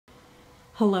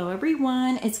Hello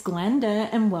everyone, it's Glenda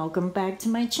and welcome back to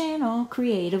my channel,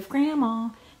 Creative Grandma.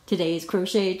 Today's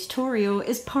crochet tutorial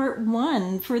is part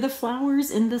 1 for the flowers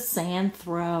in the sand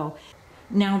throw.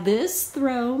 Now this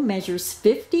throw measures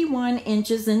 51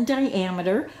 inches in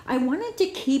diameter. I wanted to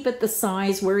keep it the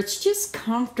size where it's just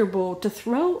comfortable to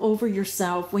throw over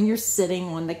yourself when you're sitting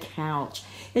on the couch.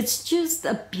 It's just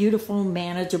a beautiful,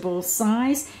 manageable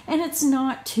size, and it's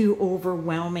not too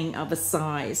overwhelming of a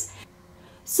size.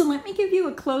 So let me give you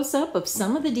a close-up of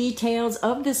some of the details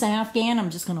of this afghan.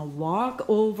 I'm just going to walk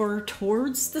over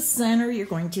towards the center. You're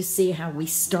going to see how we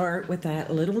start with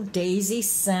that little daisy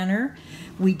center.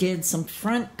 We did some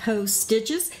front post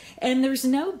stitches, and there's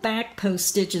no back post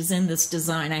stitches in this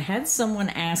design. I had someone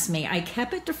ask me. I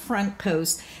kept it to front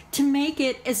post to make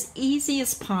it as easy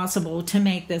as possible to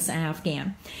make this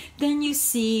afghan. Then you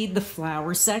see the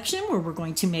flower section where we're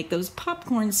going to make those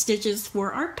popcorn stitches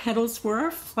for our petals for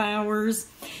our flowers.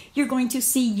 You're going to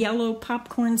see yellow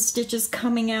popcorn stitches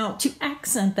coming out to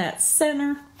accent that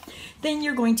center. Then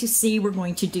you're going to see we're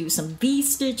going to do some V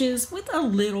stitches with a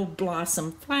little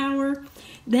blossom flower.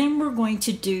 Then we're going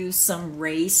to do some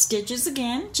raised stitches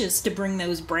again, just to bring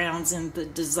those browns in the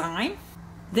design.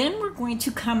 Then we're going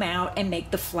to come out and make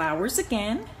the flowers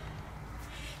again.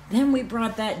 Then we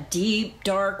brought that deep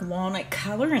dark walnut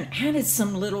color and added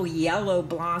some little yellow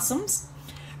blossoms.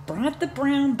 Brought the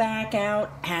brown back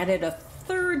out, added a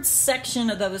third section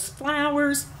of those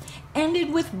flowers,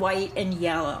 ended with white and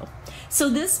yellow. So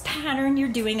this pattern, you're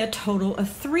doing a total of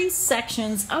 3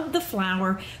 sections of the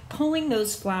flower, pulling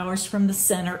those flowers from the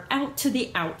center out to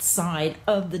the outside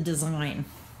of the design.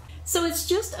 So it's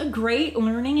just a great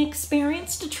learning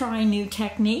experience to try new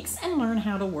techniques and learn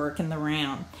how to work in the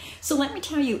round. So let me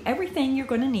tell you everything you're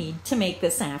going to need to make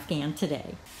this afghan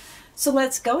today. So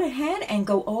let's go ahead and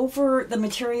go over the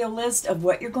material list of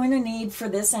what you're going to need for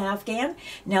this afghan.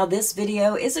 Now this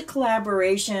video is a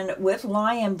collaboration with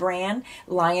LIONBRAND.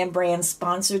 LIONBRAND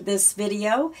sponsored this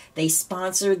video. They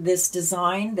sponsored this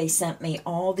design. They sent me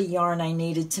all the yarn I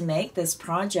needed to make this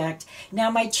project. Now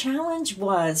my challenge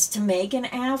was to make an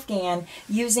afghan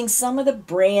using some of the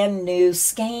brand new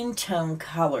skein tone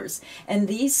colors. And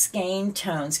these skein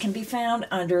tones can be found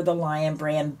under the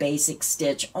LIONBRAND Basic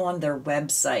Stitch on their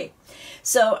website.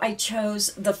 So I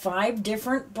chose the 5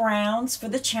 different browns for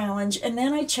the challenge, and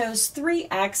then I chose 3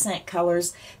 accent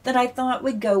colors that I thought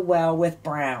would go well with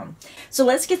brown. So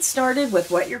let's get started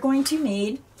with what you're going to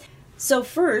need. So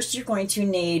first you're going to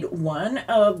need one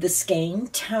of the skein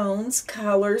tones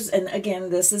colors, and again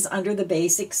this is under the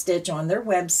Basic Stitch on their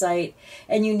website,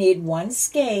 and you need 1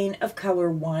 skein of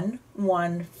color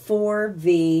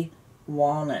 114V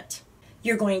Walnut.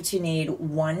 You're going to need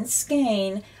 1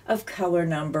 skein of color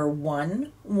number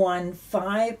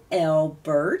 115L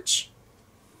Birch,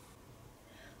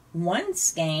 1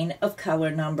 skein of color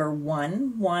number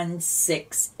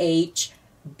 116H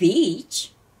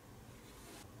Beech,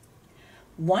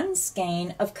 1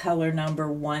 skein of color number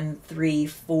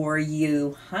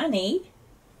 134U Honey.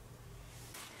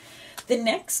 The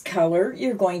next color,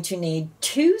 you're going to need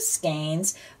 2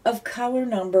 skeins of color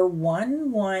number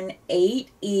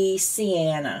 118E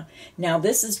Sienna. Now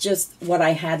this is just what I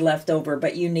had left over,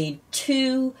 but you need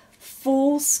 2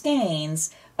 full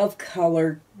skeins of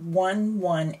color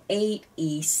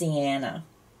 118E Sienna.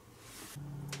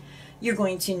 You're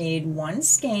going to need 1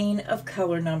 skein of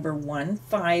color number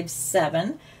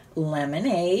 157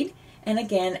 Lemonade. And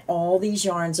again, all these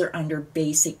yarns are under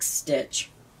Basic Stitch.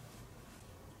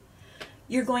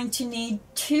 You're going to need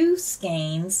 2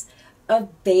 skeins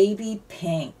of Baby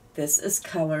Pink. This is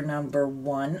color number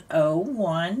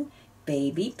 101,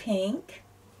 Baby Pink.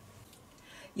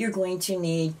 You're going to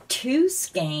need 2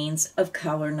 skeins of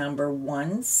color number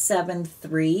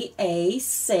 173A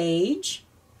Sage.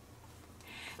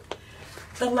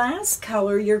 The last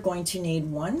color, you're going to need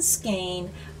 1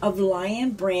 skein of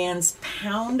LIONBRAND's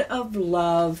Pound of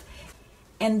Love.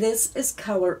 And this is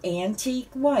color Antique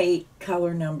White,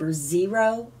 color number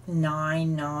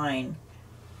 099.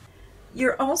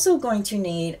 You're also going to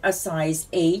need a size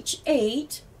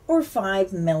H8 or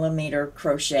 5mm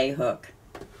crochet hook.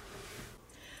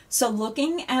 So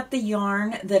looking at the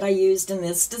yarn that I used in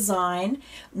this design,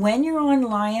 when you're on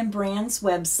LIONBRAND's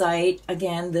website,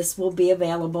 again, this will be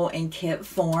available in kit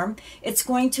form. It's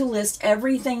going to list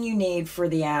everything you need for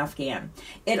the afghan.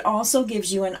 It also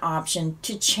gives you an option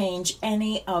to change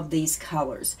any of these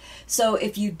colors. So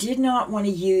if you did not want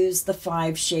to use the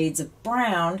 5 shades of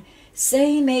brown,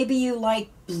 say maybe you like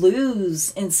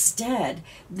blues instead,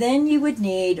 then you would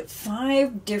need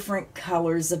 5 different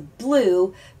colors of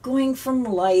blue going from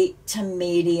light to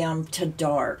medium to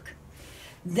dark.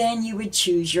 Then you would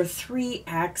choose your 3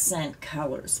 accent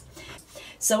colors.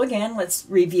 So again, let's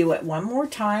review it one more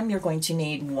time. You're going to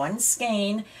need 1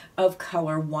 skein of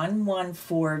color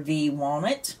 114V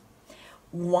Walnut,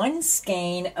 1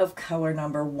 skein of color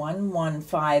number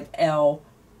 115L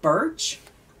Birch,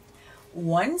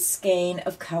 1 skein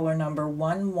of color number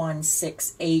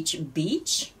 116H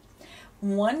Beech,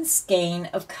 1 skein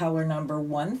of color number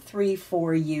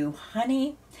 134U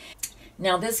Honey.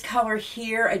 Now this color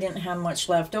here, I didn't have much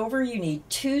left over. You need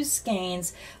 2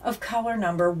 skeins of color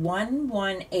number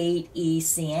 118E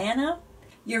Sienna.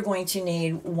 You're going to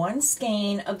need 1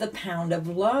 skein of the Pound of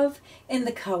Love in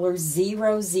the color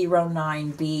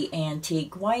 009B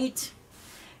Antique White.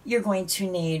 You're going to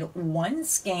need 1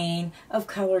 skein of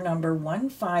color number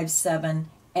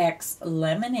 157X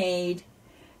Lemonade,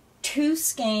 2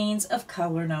 skeins of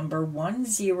color number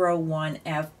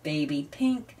 101F Baby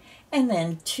Pink, and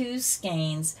then 2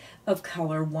 skeins of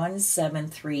color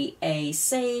 173A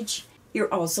Sage.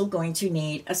 You're also going to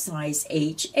need a size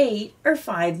H8 or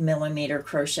 5mm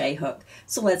crochet hook.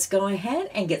 So let's go ahead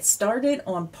and get started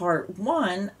on part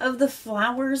 1 of the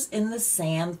Flowers in the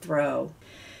Sand Throw.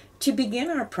 To begin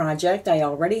our project, I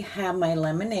already have my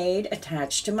lemonade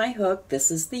attached to my hook. This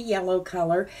is the yellow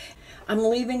color. I'm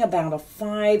leaving about a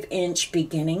 5-inch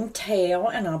beginning tail,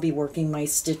 and I'll be working my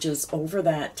stitches over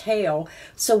that tail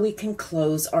so we can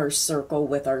close our circle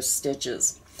with our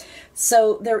stitches.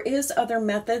 So there is other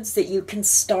methods that you can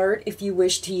start if you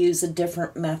wish to use a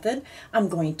different method. I'm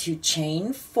going to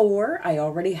chain 4. I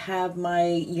already have my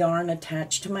yarn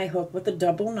attached to my hook with a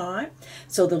double knot,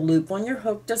 so the loop on your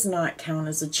hook does not count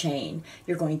as a chain.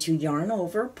 You're going to yarn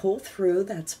over, pull through.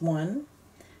 That's 1,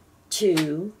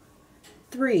 2,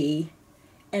 3,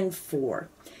 and 4.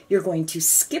 You're going to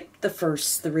skip the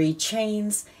first 3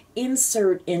 chains,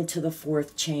 insert into the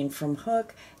 4th chain from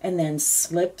hook, and then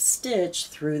slip stitch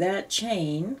through that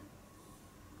chain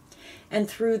and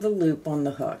through the loop on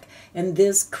the hook, and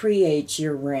this creates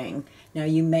your ring. Now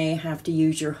you may have to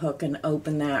use your hook and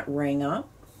open that ring up.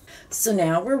 So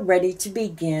now we're ready to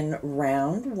begin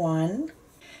round 1.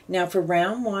 Now for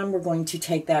round 1, we're going to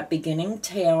take that beginning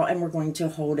tail and we're going to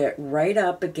hold it right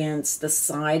up against the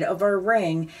side of our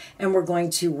ring, and we're going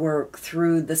to work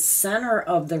through the center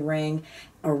of the ring,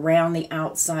 around the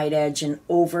outside edge, and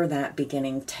over that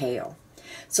beginning tail.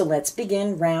 So let's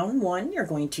begin round 1. You're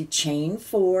going to chain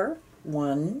 4,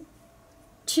 1,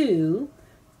 2,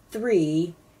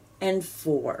 3, and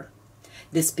 4.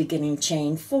 This beginning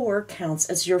chain 4 counts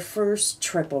as your first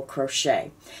triple crochet.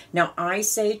 Now I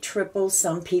say triple,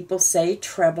 some people say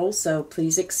treble, so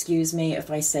please excuse me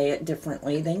if I say it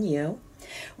differently than you.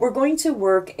 We're going to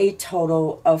work a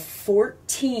total of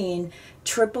 14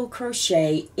 triple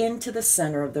crochet into the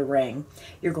center of the ring.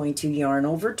 You're going to yarn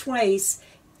over twice,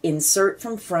 insert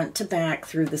from front to back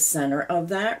through the center of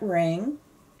that ring.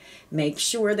 Make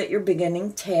sure that your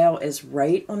beginning tail is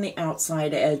right on the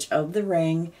outside edge of the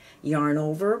ring. Yarn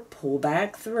over, pull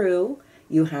back through.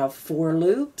 You have 4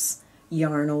 loops.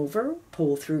 Yarn over,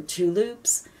 pull through 2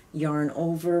 loops. Yarn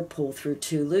over, pull through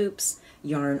 2 loops.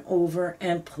 Yarn over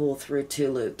and pull through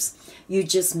 2 loops. You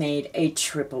just made a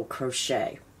triple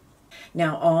crochet.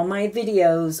 Now all my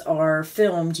videos are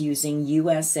filmed using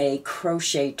USA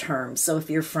crochet terms, so if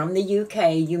you're from the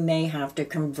UK, you may have to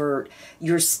convert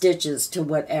your stitches to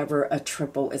whatever a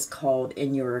triple is called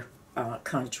in your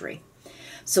country.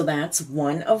 So that's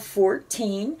 1 of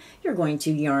 14. You're going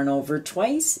to yarn over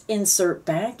twice, insert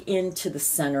back into the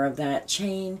center of that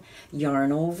chain,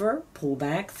 yarn over, pull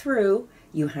back through.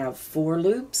 You have 4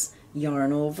 loops,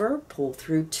 yarn over, pull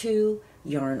through 2,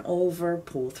 yarn over,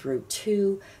 pull through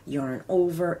 2, yarn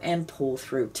over, and pull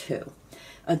through 2.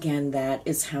 Again, that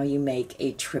is how you make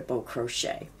a triple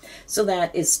crochet. So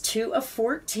that is 2 of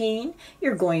 14.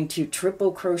 You're going to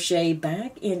triple crochet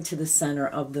back into the center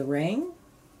of the ring.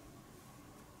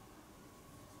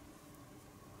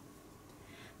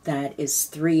 That is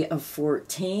 3 of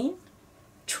 14.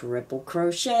 Triple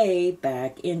crochet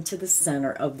back into the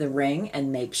center of the ring,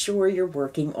 and make sure you're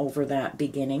working over that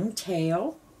beginning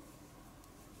tail.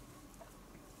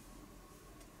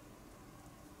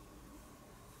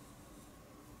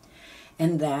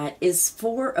 And that is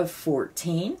 4 of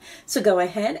 14. So go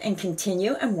ahead and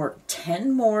continue and work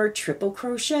 10 more triple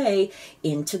crochet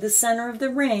into the center of the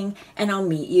ring, and I'll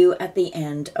meet you at the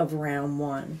end of round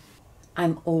 1.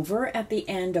 I'm over at the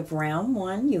end of round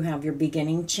 1. You have your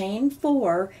beginning chain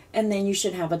 4, and then you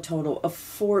should have a total of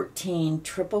 14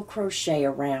 triple crochet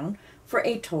around for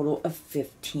a total of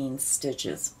 15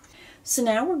 stitches. So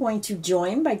now we're going to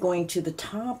join by going to the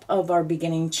top of our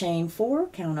beginning chain 4,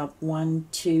 count up 1,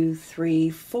 2, 3,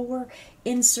 4,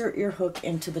 insert your hook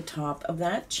into the top of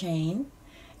that chain,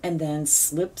 and then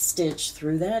slip stitch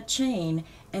through that chain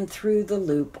and through the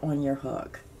loop on your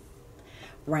hook.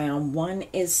 Round 1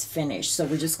 is finished, so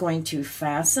we're just going to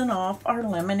fasten off our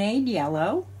lemonade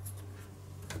yellow.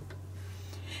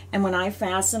 And when I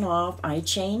fasten off, I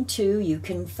chain 2. You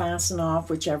can fasten off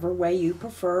whichever way you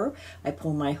prefer. I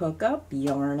pull my hook up,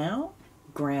 yarn out,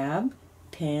 grab,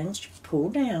 pinch, pull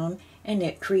down, and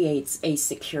it creates a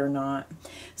secure knot.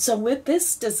 So with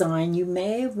this design, you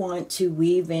may want to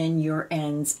weave in your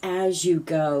ends as you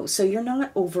go, so you're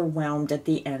not overwhelmed at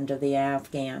the end of the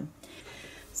afghan.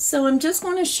 So I'm just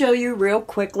going to show you real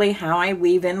quickly how I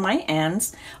weave in my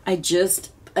ends. I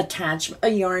just attach a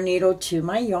yarn needle to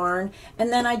my yarn,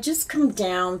 and then I just come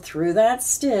down through that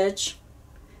stitch.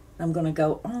 I'm going to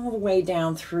go all the way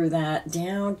down through that,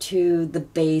 down to the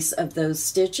base of those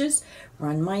stitches,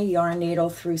 run my yarn needle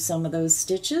through some of those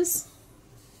stitches,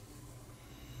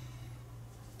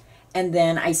 and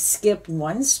then I skip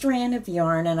one strand of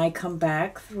yarn and I come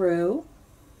back through.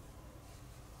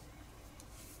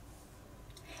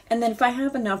 And then if I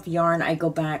have enough yarn, I go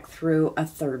back through a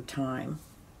 3rd time,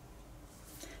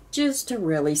 just to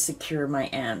really secure my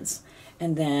ends.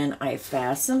 And then I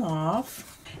fasten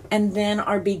off. And then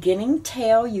our beginning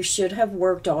tail, you should have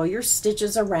worked all your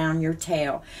stitches around your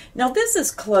tail. Now this is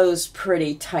closed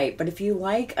pretty tight, but if you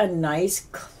like a nice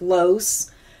close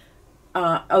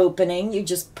opening, you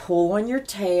just pull on your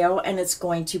tail and it's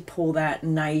going to pull that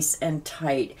nice and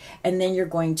tight. And then you're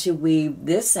going to weave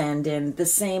this end in the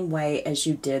same way as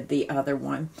you did the other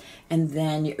one. And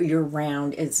then your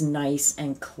round is nice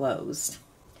and closed.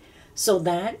 So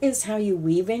that is how you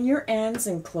weave in your ends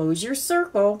and close your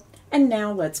circle. And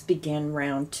now let's begin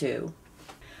round 2.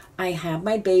 I have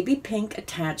my baby pink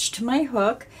attached to my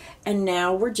hook, and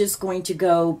now we're just going to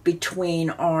go between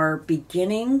our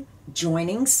beginning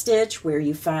joining stitch where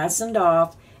you fastened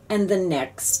off and the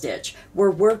next stitch.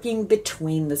 We're working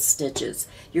between the stitches.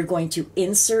 You're going to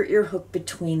insert your hook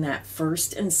between that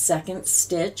 1st and 2nd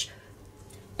stitch,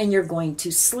 and you're going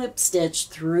to slip stitch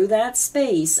through that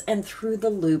space and through the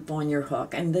loop on your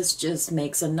hook, and this just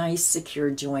makes a nice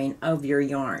secure join of your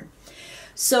yarn.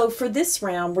 So for this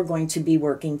round, we're going to be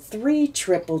working 3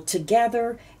 triple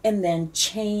together and then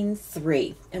chain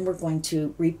 3, and we're going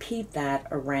to repeat that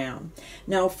around.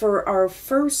 Now for our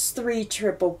first 3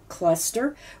 triple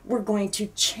cluster, we're going to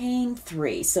chain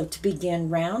 3. So to begin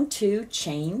round 2,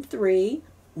 chain 3,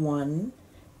 1,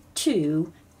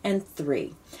 2, and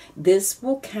 3. This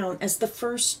will count as the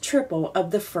first triple of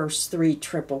the first 3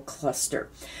 triple cluster.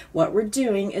 What we're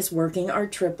doing is working our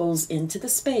triples into the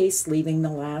space, leaving the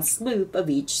last loop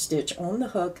of each stitch on the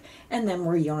hook, and then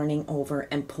we're yarning over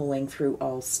and pulling through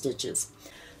all stitches.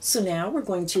 So now we're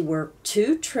going to work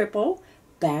 2 triple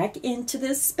back into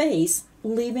this space,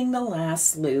 leaving the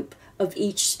last loop of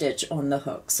each stitch on the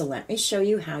hook. So let me show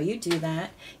you how you do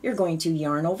that. You're going to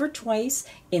yarn over twice,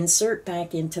 insert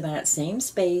back into that same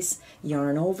space,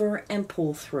 yarn over and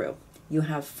pull through. You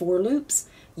have 4 loops,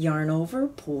 yarn over,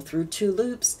 pull through 2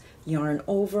 loops, yarn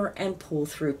over and pull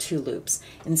through 2 loops.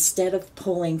 Instead of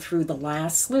pulling through the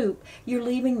last loop, you're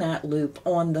leaving that loop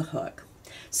on the hook.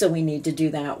 So we need to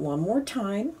do that one more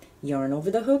time. Yarn over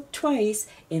the hook twice,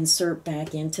 insert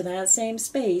back into that same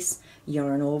space,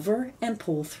 yarn over and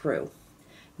pull through.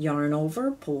 Yarn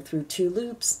over, pull through 2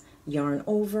 loops, yarn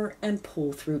over and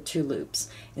pull through 2 loops.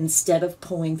 Instead of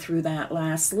pulling through that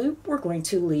last loop, we're going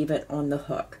to leave it on the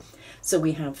hook. So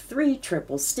we have 3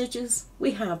 triple stitches,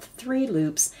 we have 3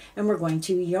 loops, and we're going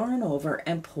to yarn over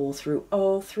and pull through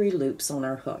all 3 loops on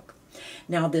our hook.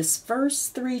 Now this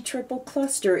first 3 triple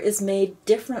cluster is made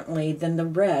differently than the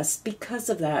rest because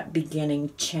of that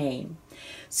beginning chain.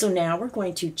 So now we're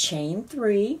going to chain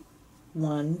 3,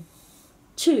 1,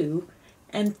 2,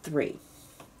 and 3.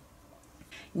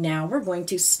 Now we're going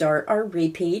to start our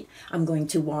repeat. I'm going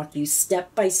to walk you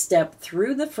step by step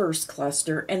through the first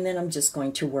cluster, and then I'm just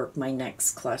going to work my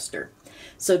next cluster.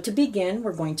 So to begin,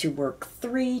 we're going to work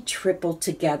 3 triple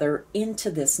together into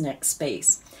this next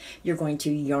space. You're going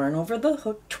to yarn over the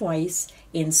hook twice,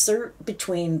 insert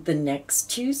between the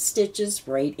next 2 stitches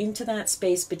right into that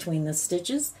space between the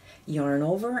stitches, yarn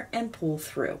over and pull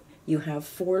through. You have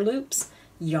 4 loops,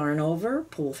 yarn over,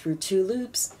 pull through 2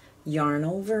 loops, yarn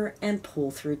over and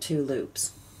pull through 2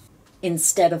 loops.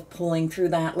 Instead of pulling through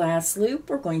that last loop,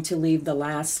 we're going to leave the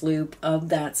last loop of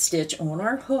that stitch on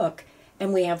our hook,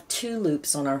 and we have 2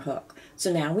 loops on our hook.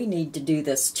 So now we need to do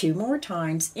this 2 more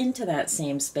times into that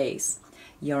same space.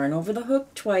 Yarn over the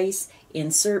hook twice,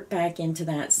 insert back into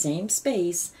that same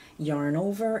space, yarn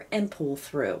over and pull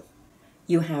through.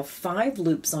 You have 5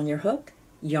 loops on your hook,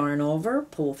 yarn over,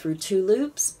 pull through 2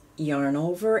 loops, yarn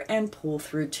over and pull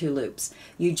through 2 loops.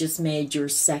 You just made your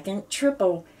second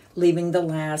triple leaving the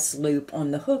last loop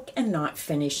on the hook and not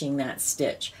finishing that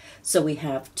stitch. So we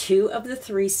have 2 of the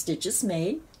 3 stitches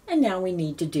made, and now we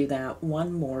need to do that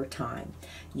one more time.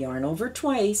 Yarn over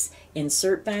twice,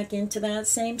 insert back into that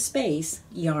same space,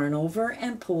 yarn over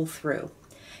and pull through.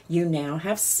 You now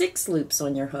have 6 loops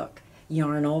on your hook.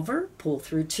 Yarn over, pull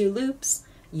through 2 loops,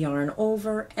 yarn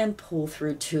over and pull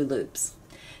through 2 loops.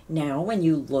 Now when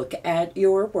you look at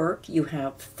your work, you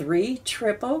have 3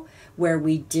 triple where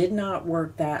we did not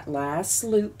work that last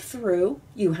loop through.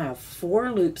 You have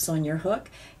 4 loops on your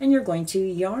hook, and you're going to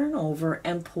yarn over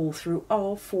and pull through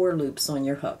all 4 loops on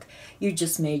your hook. You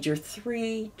just made your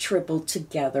 3 triple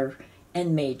together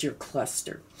and made your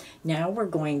cluster. Now we're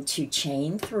going to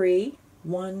chain 3,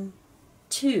 1,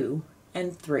 2,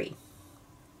 and 3.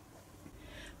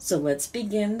 So let's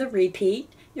begin the repeat.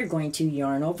 You're going to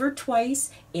yarn over twice,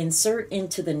 insert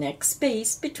into the next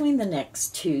space between the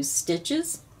next 2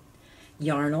 stitches,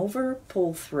 yarn over,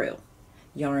 pull through,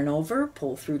 yarn over,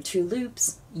 pull through 2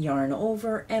 loops, yarn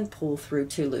over and pull through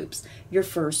 2 loops. Your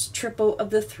first triple of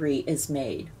the 3 is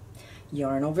made.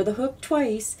 Yarn over the hook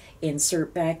twice,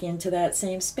 insert back into that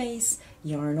same space,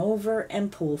 yarn over and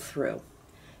pull through,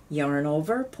 yarn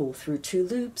over, pull through 2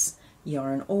 loops,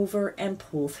 yarn over and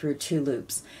pull through 2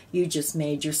 loops. You just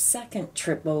made your second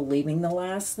triple, leaving the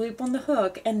last loop on the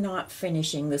hook and not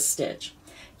finishing the stitch.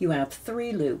 You have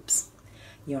 3 loops.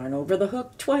 Yarn over the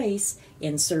hook twice,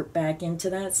 insert back into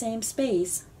that same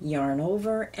space, yarn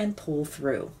over and pull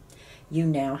through. You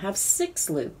now have 6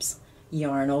 loops.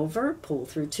 Yarn over, pull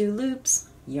through 2 loops,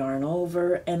 yarn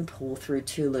over and pull through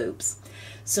 2 loops.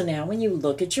 So now when you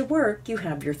look at your work, you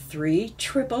have your 3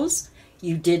 triples.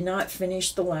 You did not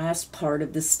finish the last part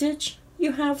of the stitch.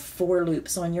 You have 4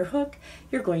 loops on your hook.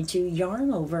 You're going to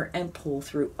yarn over and pull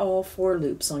through all 4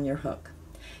 loops on your hook.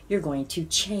 You're going to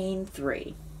chain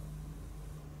 3.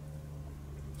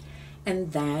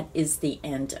 And that is the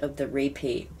end of the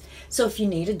repeat. So if you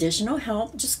need additional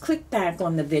help, just click back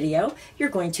on the video. You're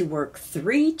going to work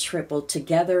 3 triple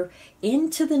together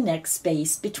into the next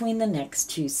space between the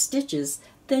next 2 stitches.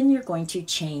 Then you're going to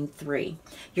chain 3.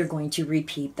 You're going to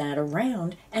repeat that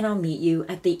around, and I'll meet you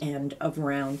at the end of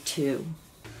round 2.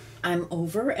 I'm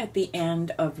over at the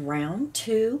end of round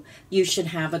 2. You should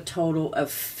have a total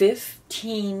of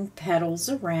 15 petals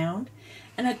around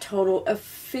and a total of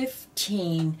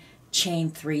 15 chain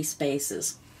 3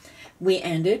 spaces. We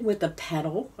ended with a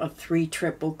petal of 3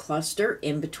 triple cluster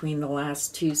in between the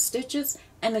last 2 stitches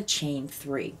and a chain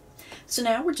 3. So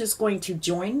now we're just going to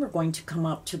join. We're going to come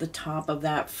up to the top of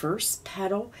that first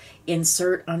petal,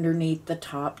 insert underneath the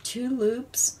top 2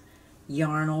 loops,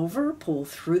 yarn over, pull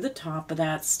through the top of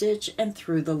that stitch and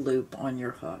through the loop on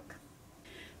your hook.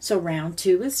 So round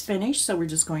 2 is finished, so we're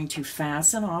just going to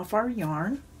fasten off our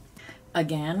yarn.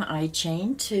 Again, I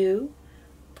chain 2,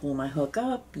 pull my hook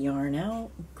up, yarn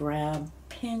out, grab,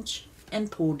 pinch,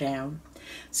 and pull down.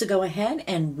 So go ahead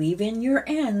and weave in your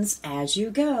ends as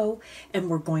you go, and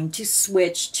we're going to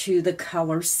switch to the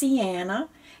color Sienna,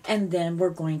 and then we're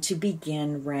going to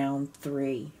begin round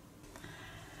 3.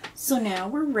 So now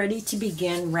we're ready to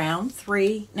begin round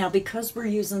 3. Now because we're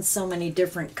using so many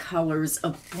different colors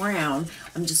of brown,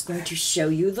 I'm just going to show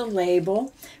you the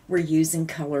label. We're using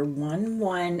color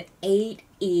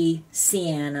 118E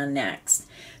Sienna next.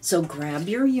 So grab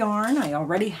your yarn. I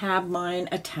already have mine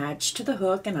attached to the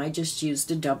hook and I just used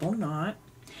a double knot.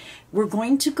 We're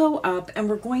going to go up and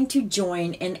we're going to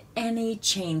join in any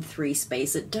chain 3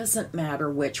 space. It doesn't matter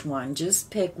which one,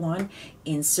 just pick one,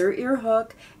 insert your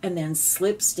hook, and then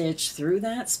slip stitch through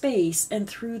that space and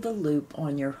through the loop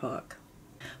on your hook.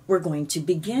 We're going to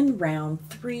begin round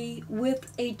 3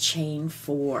 with a chain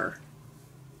 4.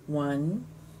 1,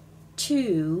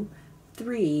 2,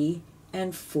 3,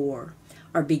 and 4.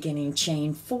 Our beginning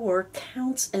chain 4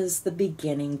 counts as the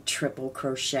beginning triple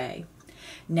crochet.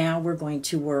 Now we're going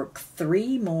to work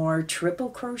 3 more triple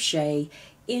crochet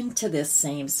into this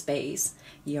same space.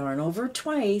 Yarn over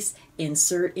twice,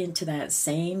 insert into that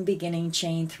same beginning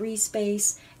chain 3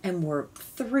 space, and work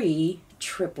 3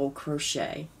 triple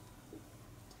crochet.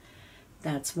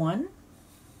 That's 1,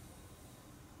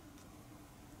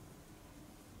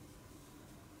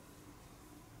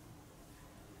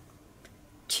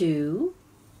 2,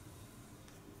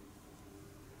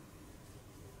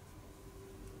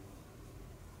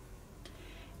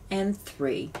 and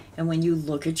 3. And when you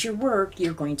look at your work,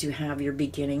 you're going to have your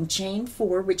beginning chain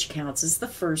 4, which counts as the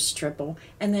first triple,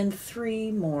 and then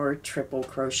 3 more triple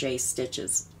crochet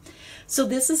stitches. So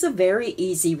this is a very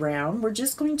easy round. We're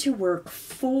just going to work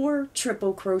 4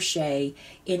 triple crochet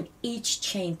in each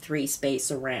chain 3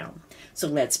 space around. So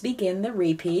let's begin the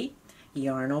repeat.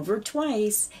 Yarn over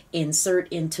twice, insert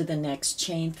into the next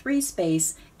chain 3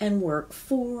 space, and work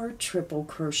 4 triple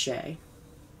crochet.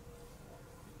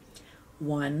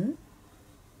 1,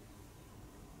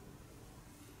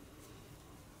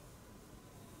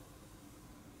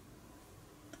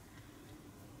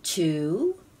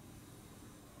 2,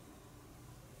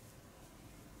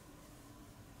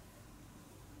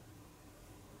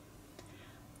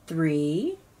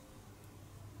 3,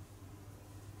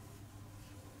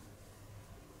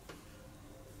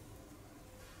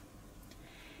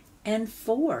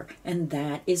 4, and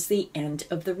that is the end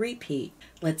of the repeat.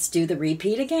 Let's do the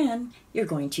repeat again. You're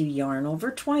going to yarn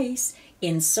over twice,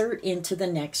 insert into the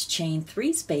next chain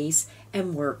 3 space,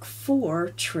 and work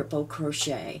 4 triple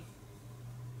crochet.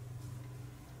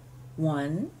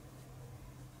 1,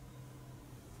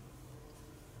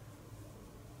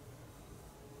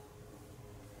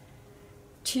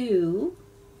 2,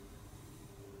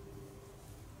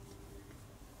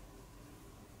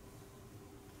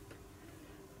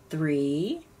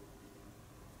 3,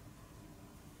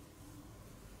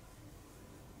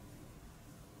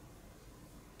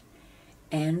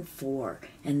 4,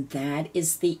 and that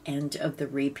is the end of the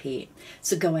repeat.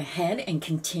 So go ahead and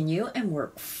continue and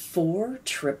work 4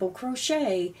 triple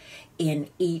crochet in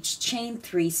each chain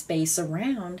 3 space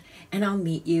around, and I'll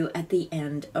meet you at the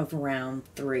end of round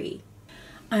 3.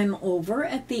 I'm over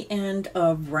at the end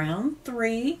of round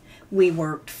 3. We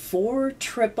worked 4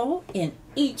 triple in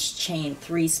each chain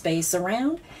 3 space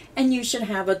around, and you should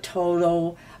have a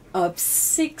total of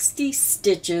 60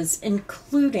 stitches,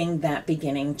 including that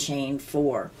beginning chain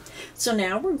 4. So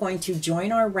now we're going to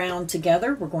join our round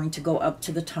together. We're going to go up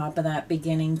to the top of that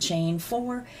beginning chain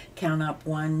 4, count up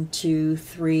 1, 2,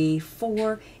 3,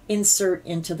 4, insert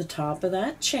into the top of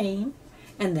that chain,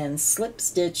 and then slip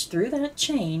stitch through that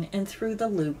chain and through the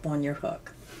loop on your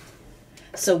hook.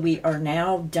 So we are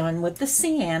now done with the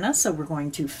Sienna, so we're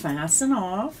going to fasten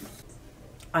off.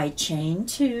 I chain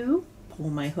 2, pull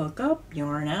my hook up,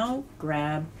 yarn out,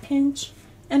 grab, pinch,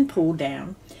 and pull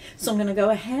down. So I'm going to go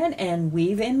ahead and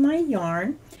weave in my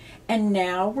yarn, and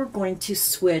now we're going to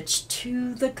switch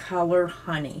to the color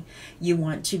Honey. You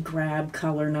want to grab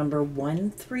color number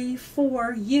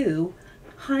 134U,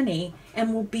 Honey,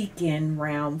 and we'll begin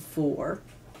round 4.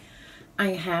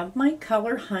 I have my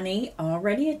color Honey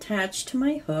already attached to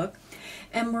my hook,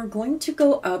 and we're going to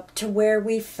go up to where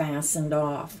we fastened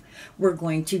off. We're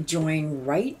going to join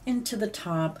right into the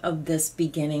top of this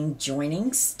beginning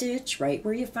joining stitch, right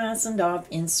where you fastened off,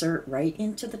 insert right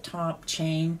into the top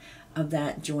chain of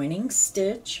that joining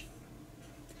stitch,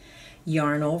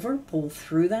 yarn over, pull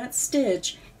through that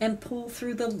stitch, and pull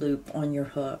through the loop on your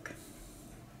hook.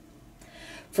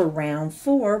 For round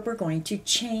 4, we're going to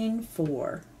chain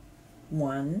 4.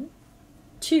 1,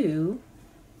 2,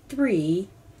 3,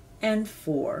 and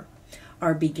 4.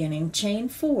 Our beginning chain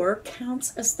 4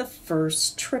 counts as the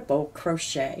first triple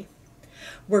crochet.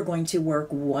 We're going to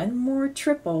work 1 more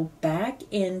triple back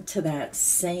into that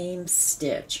same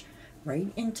stitch,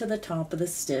 right into the top of the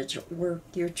stitch. Work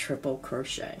your triple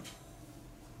crochet.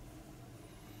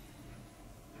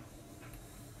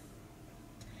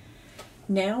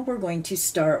 Now we're going to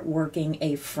start working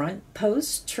a front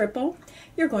post triple.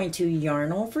 You're going to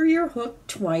yarn over your hook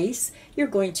twice. You're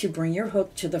going to bring your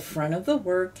hook to the front of the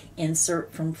work,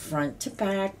 insert from front to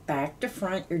back, back to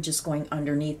front. You're just going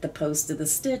underneath the post of the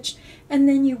stitch, and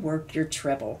then you work your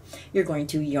treble. You're going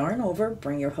to yarn over,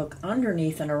 bring your hook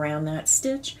underneath and around that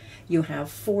stitch. You have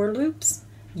 4 loops.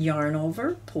 Yarn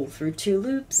over, pull through 2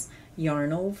 loops,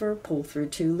 yarn over, pull through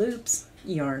 2 loops,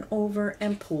 yarn over,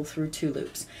 and pull through 2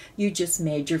 loops. You just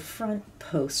made your front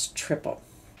post triple.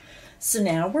 So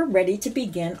now we're ready to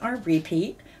begin our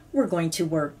repeat. We're going to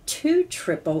work 2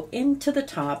 triple into the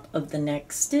top of the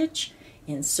next stitch,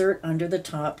 insert under the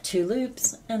top 2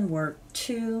 loops, and work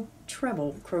 2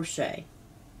 treble crochet.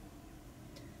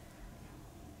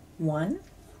 1,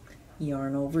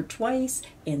 yarn over twice,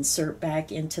 insert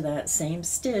back into that same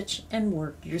stitch, and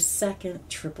work your second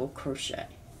triple crochet.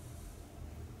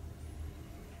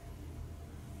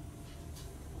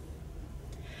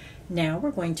 Now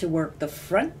we're going to work the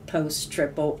front post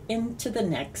triple into the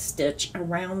next stitch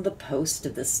around the post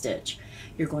of the stitch.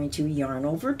 You're going to yarn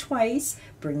over twice,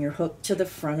 bring your hook to the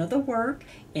front of the work,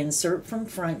 insert from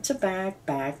front to back,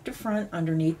 back to front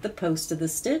underneath the post of the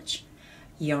stitch,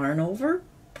 yarn over,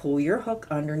 pull your hook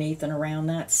underneath and around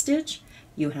that stitch.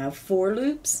 You have 4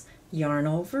 loops, yarn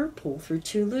over, pull through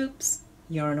 2 loops,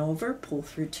 yarn over, pull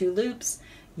through 2 loops,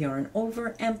 yarn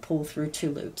over, and pull through 2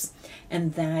 loops.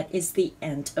 And that is the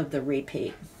end of the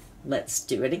repeat. Let's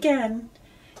do it again.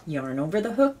 Yarn over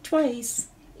the hook twice,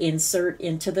 insert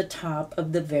into the top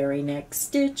of the very next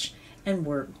stitch, and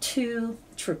work 2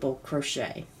 triple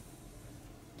crochet.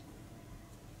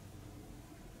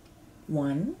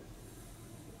 1,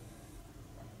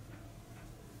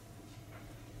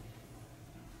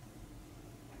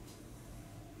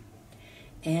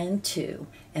 and 2,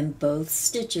 and both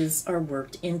stitches are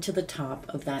worked into the top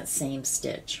of that same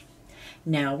stitch.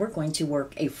 Now we're going to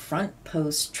work a front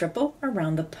post triple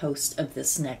around the post of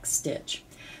this next stitch.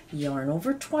 Yarn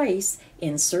over twice,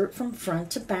 insert from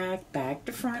front to back, back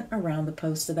to front around the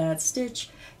post of that stitch,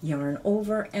 yarn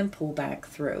over and pull back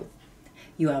through.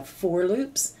 You have 4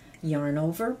 loops, yarn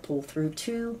over, pull through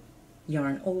 2,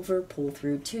 yarn over, pull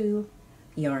through 2,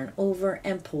 yarn over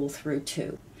and pull through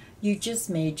 2. You just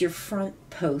made your front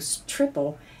post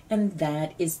triple, and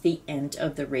that is the end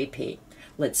of the repeat.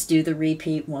 Let's do the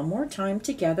repeat one more time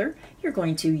together. You're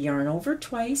going to yarn over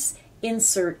twice,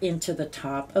 insert into the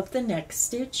top of the next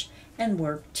stitch, and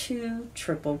work 2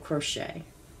 triple crochet.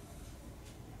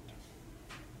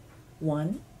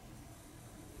 1,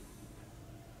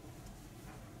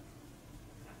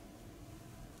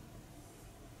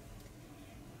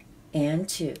 and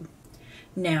 2.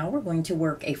 Now we're going to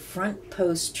work a front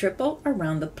post triple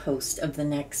around the post of the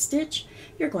next stitch.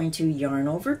 You're going to yarn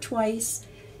over twice,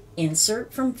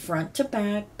 insert from front to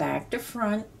back, back to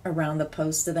front around the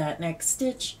post of that next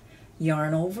stitch,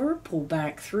 yarn over, pull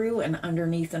back through and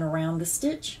underneath and around the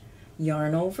stitch,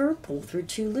 yarn over, pull through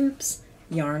 2 loops,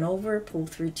 yarn over, pull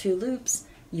through 2 loops,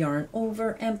 yarn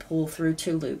over and pull through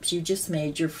 2 loops. You just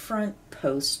made your front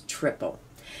post triple.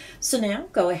 So now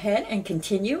go ahead and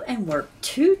continue and work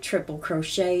 2 triple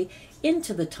crochet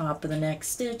into the top of the next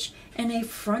stitch and a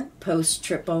front post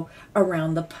triple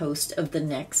around the post of the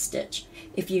next stitch.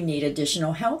 If you need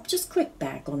additional help, just click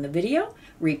back on the video,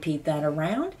 repeat that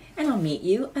around, and I'll meet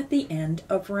you at the end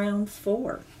of round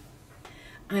 4.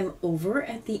 I'm over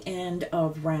at the end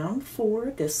of round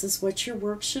 4. This is what your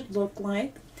work should look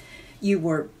like. You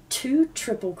work 2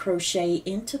 triple crochet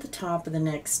into the top of the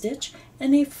next stitch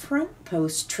and a front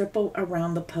post triple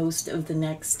around the post of the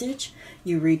next stitch.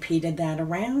 You repeated that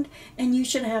around, and you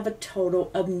should have a total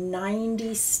of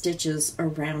 90 stitches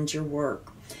around your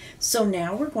work. So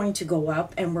now we're going to go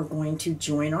up and we're going to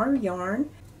join our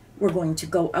yarn. We're going to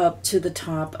go up to the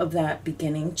top of that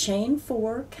beginning chain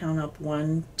 4, count up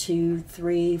 1, 2,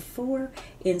 3, 4,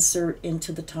 insert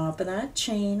into the top of that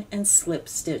chain and slip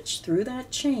stitch through that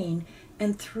chain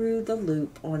and through the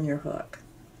loop on your hook.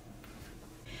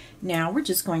 Now we're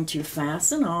just going to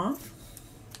fasten off.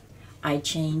 I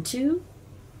chain 2,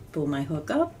 pull my hook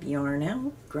up, yarn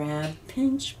out, grab,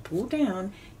 pinch, pull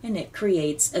down, and it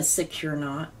creates a secure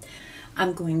knot.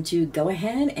 I'm going to go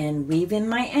ahead and weave in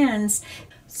my ends.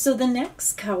 So the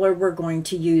next color we're going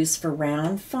to use for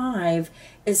round 5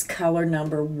 is color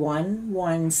number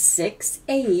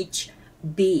 116H,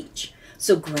 Beech.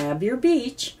 So grab your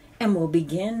Beech and we'll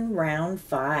begin round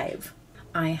 5.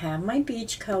 I have my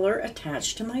Beech color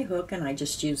attached to my hook and I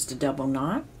just used a double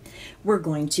knot. We're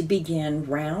going to begin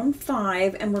round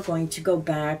 5 and we're going to go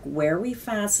back where we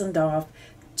fastened off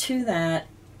to that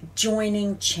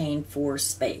joining chain 4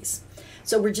 space.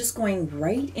 So we're just going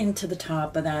right into the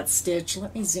top of that stitch.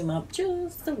 Let me zoom up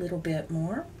just a little bit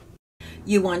more.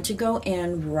 You want to go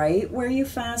in right where you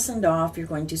fastened off. You're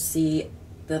going to see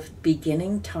the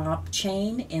beginning top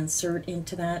chain, insert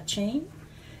into that chain,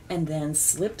 and then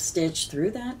slip stitch through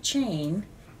that chain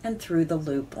and through the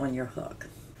loop on your hook.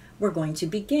 We're going to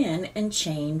begin and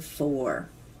chain 4.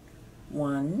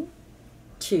 1,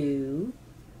 2,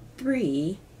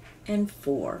 3, and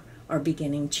 4. Our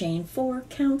beginning chain 4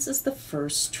 counts as the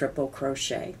first triple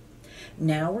crochet.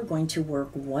 Now we're going to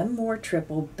work 1 more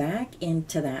triple back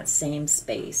into that same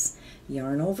space.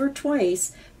 Yarn over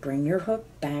twice, bring your hook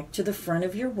back to the front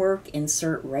of your work,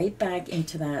 insert right back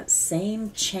into that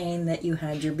same chain that you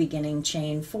had your beginning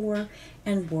chain 4,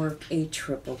 and work a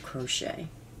triple crochet.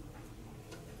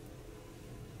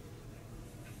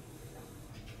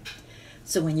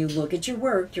 So when you look at your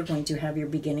work, you're going to have your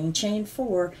beginning chain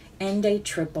 4 and a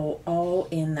triple all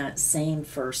in that same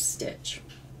first stitch.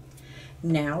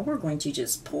 Now we're going to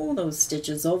just pull those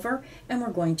stitches over and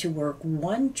we're going to work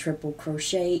 1 triple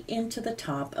crochet into the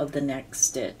top of the next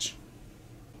stitch.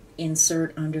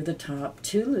 Insert under the top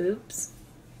 2 loops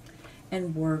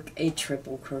and work a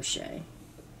triple crochet.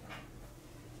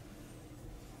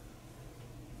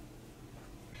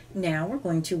 Now we're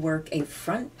going to work a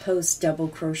front post double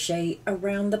crochet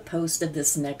around the post of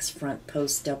this next front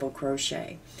post double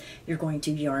crochet. You're going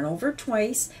to yarn over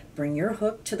twice, bring your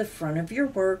hook to the front of your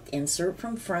work, insert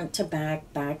from front to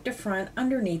back, back to front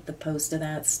underneath the post of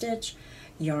that stitch,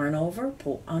 yarn over,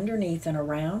 pull underneath and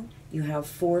around. You have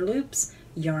 4 loops,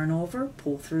 yarn over,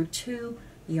 pull through 2,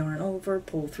 yarn over,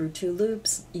 pull through 2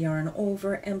 loops, yarn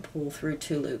over and pull through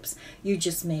 2 loops. You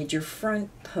just made your front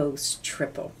post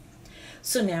triple.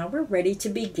 So now we're ready to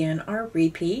begin our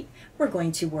repeat. We're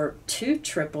going to work 2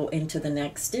 triple into the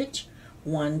next stitch,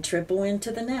 1 triple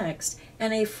into the next,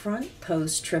 and a front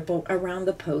post triple around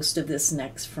the post of this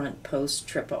next front post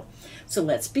triple. So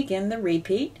let's begin the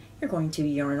repeat. You're going to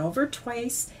yarn over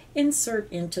twice,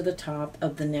 insert into the top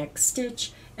of the next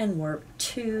stitch, and work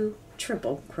 2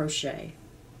 triple crochet.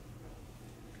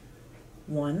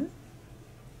 1,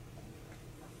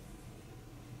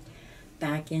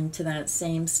 back into that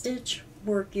same stitch,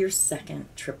 work your second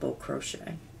triple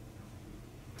crochet.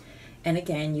 And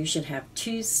again, you should have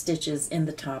 2 stitches in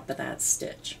the top of that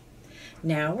stitch.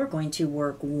 Now we're going to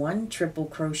work 1 triple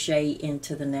crochet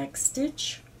into the next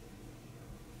stitch,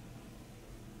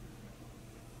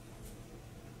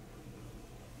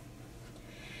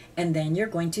 and then you're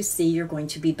going to see you're going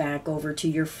to be back over to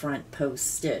your front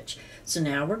post stitch. So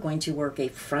now we're going to work a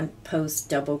front post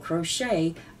double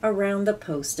crochet around the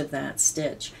post of that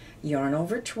stitch. Yarn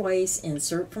over twice,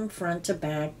 insert from front to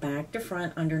back, back to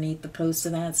front underneath the post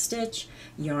of that stitch,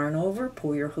 yarn over,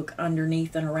 pull your hook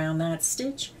underneath and around that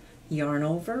stitch, yarn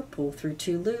over, pull through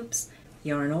 2 loops,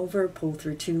 yarn over, pull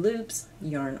through 2 loops,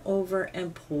 yarn over,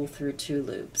 and pull through 2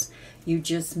 loops. You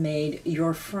just made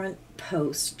your front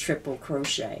post triple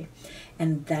crochet,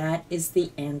 and that is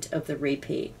the end of the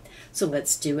repeat. So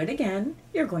let's do it again.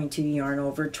 You're going to yarn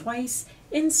over twice,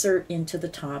 insert into the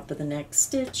top of the next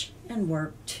stitch, and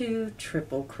work 2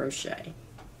 triple crochet.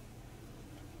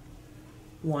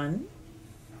 1,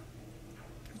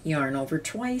 yarn over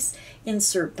twice,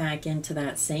 insert back into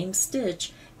that same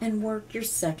stitch, and work your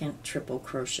second triple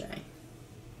crochet.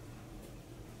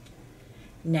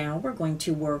 Now we're going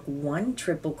to work 1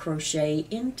 triple crochet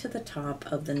into the top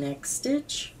of the next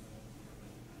stitch,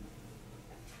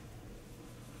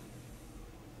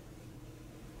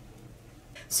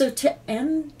 so to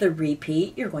end the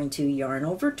repeat, you're going to yarn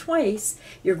over twice,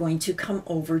 you're going to come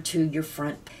over to your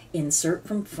front, insert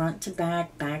from front to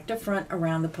back, back to front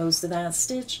around the post of that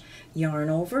stitch,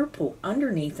 yarn over, pull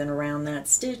underneath and around that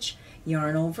stitch,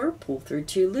 yarn over, pull through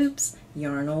 2 loops,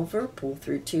 yarn over, pull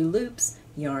through 2 loops,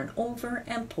 yarn over,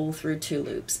 and pull through 2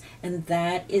 loops. And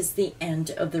that is the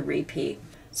end of the repeat.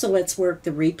 So let's work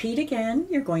the repeat again.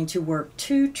 You're going to work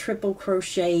 2 triple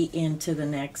crochet into the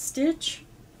next stitch.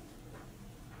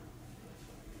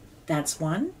 That's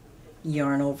 1.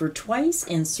 Yarn over twice,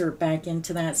 insert back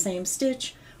into that same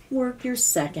stitch, work your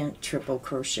second triple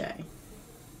crochet.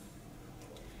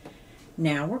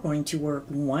 Now we're going to work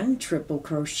 1 triple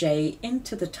crochet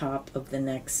into the top of the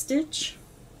next stitch,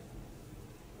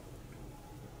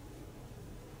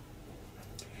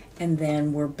 and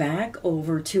then we're back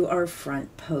over to our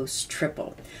front post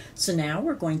triple. So now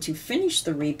we're going to finish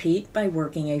the repeat by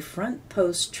working a front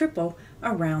post triple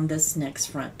around this next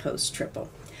front post triple.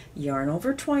 Yarn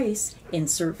over twice,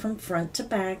 insert from front to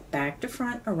back, back to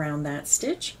front around that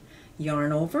stitch,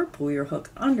 yarn over, pull your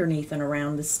hook underneath and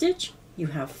around the stitch. You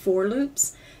have 4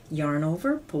 loops, yarn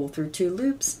over, pull through 2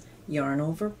 loops, yarn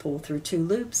over, pull through 2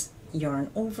 loops, yarn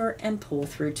over, and pull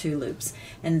through 2 loops.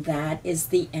 And that is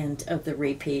the end of the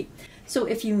repeat. So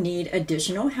if you need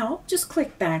additional help, just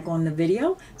click back on the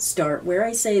video, start where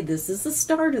I say this is the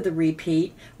start of the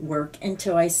repeat, work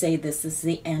until I say this is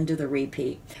the end of the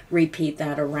repeat. Repeat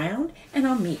that around, and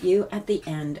I'll meet you at the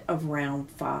end of round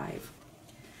 5.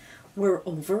 We're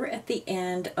over at the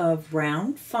end of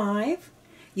round 5.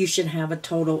 You should have a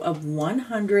total of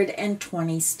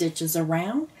 120 stitches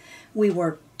around. We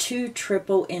work 2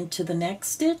 triple into the next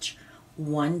stitch,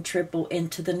 1 triple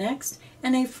into the next,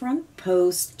 and a front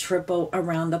post triple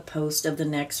around the post of the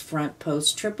next front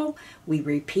post triple. We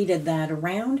repeated that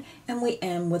around, and we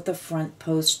end with the front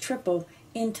post triple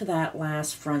into that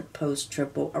last front post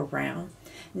triple around.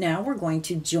 Now we're going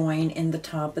to join in the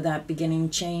top of that beginning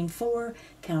chain 4,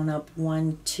 count up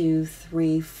 1, 2,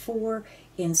 3, 4,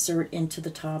 insert into the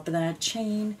top of that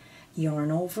chain,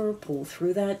 yarn over, pull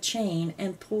through that chain,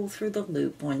 and pull through the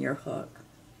loop on your hook.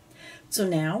 So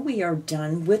now we are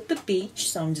done with the beech,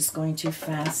 so I'm just going to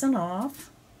fasten off.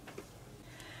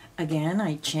 Again,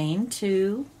 I chain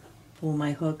 2, pull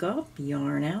my hook up,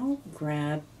 yarn out,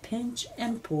 grab, pinch,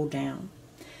 and pull down.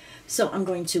 So I'm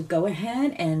going to go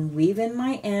ahead and weave in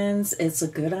my ends. It's a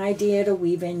good idea to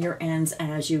weave in your ends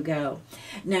as you go.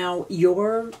 Now,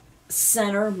 your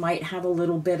center might have a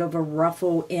little bit of a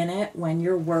ruffle in it when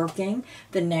you're working.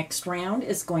 The next round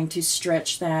is going to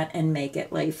stretch that and make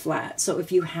it lay flat. So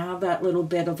if you have that little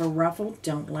bit of a ruffle,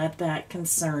 don't let that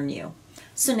concern you.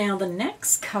 So now the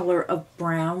next color of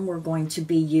brown we're going to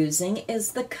be using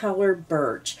is the color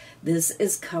Birch. This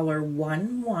is color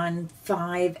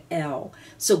 115L.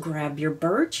 So grab your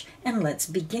Birch and let's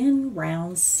begin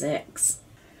round 6.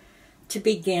 To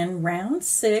begin round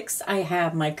 6, I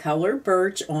have my color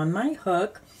Birch on my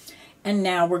hook, and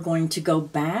now we're going to go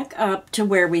back up to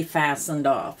where we fastened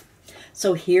off.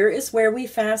 So here is where we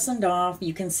fastened off.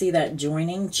 You can see that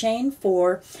joining chain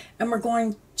 4, and we're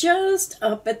going just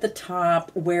up at the top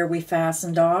where we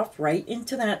fastened off, right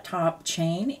into that top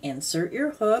chain. Insert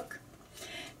your hook,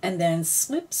 and then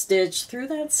slip stitch through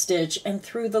that stitch and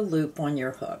through the loop on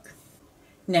your hook.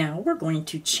 Now we're going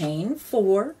to chain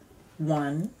 4,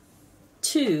 1,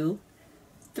 2,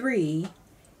 3,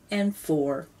 and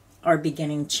 4. Our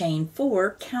beginning chain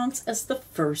 4 counts as the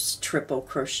first triple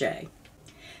crochet.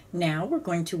 Now we're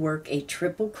going to work a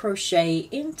triple crochet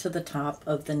into the top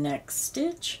of the next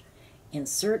stitch.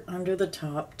 Insert under the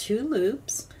top 2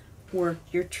 loops, work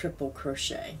your triple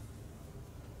crochet.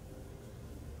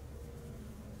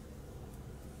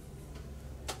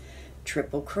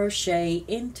 Triple crochet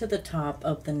into the top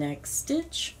of the next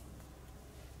stitch.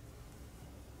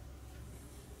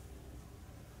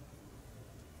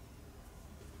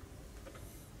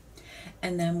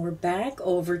 And then we're back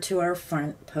over to our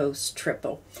front post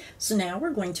triple. So now we're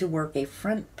going to work a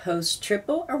front post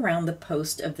triple around the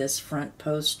post of this front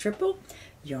post triple.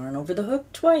 Yarn over the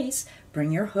hook twice,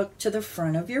 bring your hook to the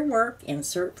front of your work,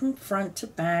 insert from front to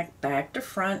back, back to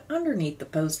front, underneath the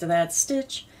post of that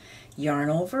stitch, yarn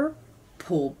over,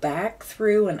 pull back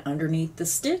through and underneath the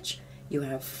stitch. You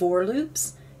have 4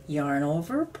 loops, yarn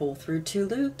over, pull through 2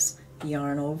 loops,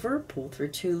 yarn over, pull through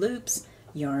 2 loops,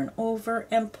 yarn over,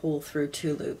 and pull through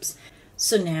 2 loops.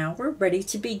 So now we're ready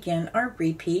to begin our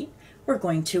repeat. We're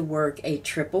going to work a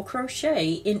triple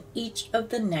crochet in each of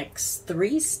the next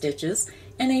 3 stitches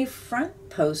and a front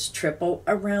post triple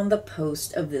around the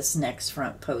post of this next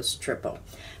front post triple.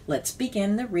 Let's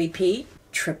begin the repeat.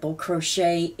 Triple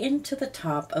crochet into the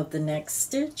top of the next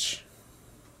stitch,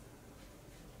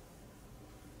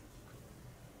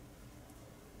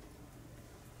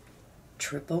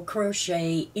 triple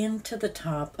crochet into the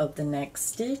top of the next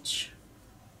stitch,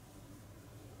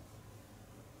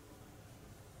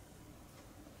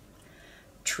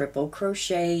 triple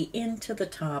crochet into the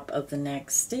top of the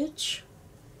next stitch,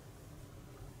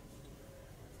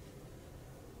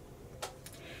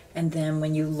 and then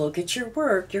when you look at your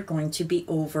work, you're going to be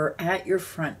over at your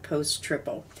front post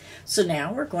triple. So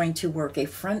now we're going to work a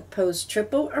front post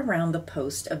triple around the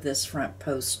post of this front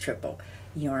post triple.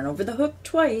 Yarn over the hook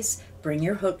twice, bring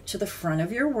your hook to the front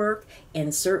of your work,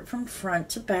 insert from front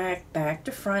to back, back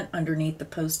to front underneath the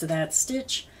post of that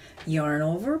stitch, yarn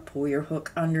over, pull your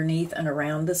hook underneath and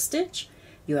around the stitch.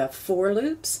 You have 4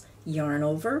 loops, yarn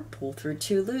over, pull through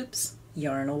 2 loops,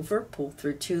 yarn over, pull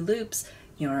through 2 loops,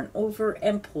 yarn over,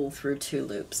 and pull through 2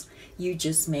 loops. You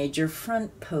just made your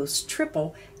front post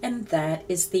triple, and that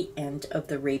is the end of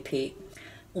the repeat.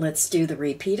 Let's do the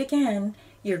repeat again.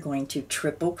 You're going to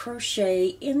triple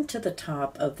crochet into the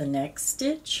top of the next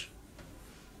stitch,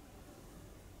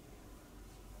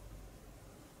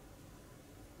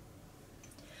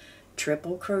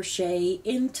 triple crochet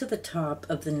into the top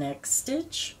of the next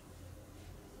stitch,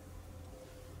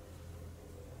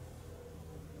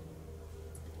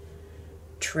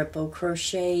 triple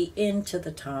crochet into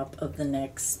the top of the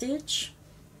next stitch,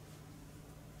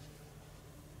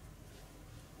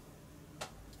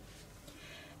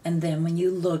 and then when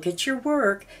you look at your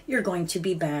work, you're going to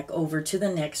be back over to the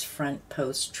next front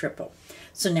post triple.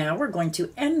 So now we're going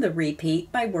to end the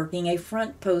repeat by working a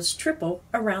front post triple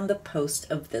around the post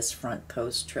of this front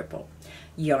post triple.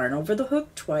 Yarn over the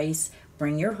hook twice,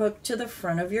 bring your hook to the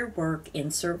front of your work,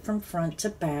 insert from front to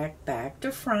back, back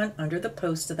to front under the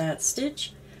post of that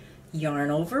stitch, yarn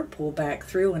over, pull back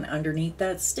through and underneath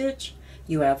that stitch.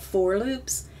 You have 4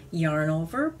 loops, yarn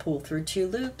over, pull through 2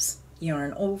 loops,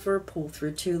 yarn over, pull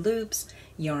through 2 loops,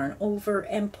 yarn over,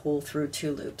 and pull through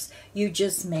 2 loops. You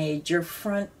just made your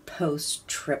front post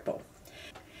triple.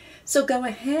 So go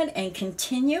ahead and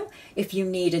continue. If you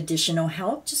need additional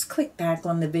help, just click back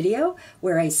on the video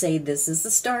where I say this is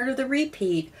the start of the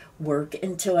repeat. Work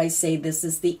until I say this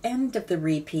is the end of the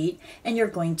repeat, and you're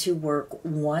going to work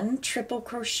 1 triple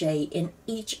crochet in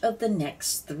each of the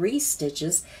next 3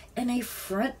 stitches and a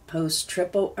front post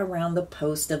triple around the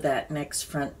post of that next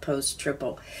front post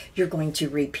triple. You're going to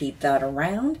repeat that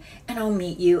around, and I'll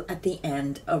meet you at the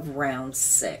end of round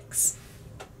 6.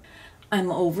 I'm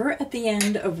over at the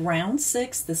end of round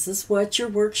 6. This is what your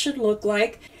work should look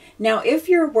like. Now, if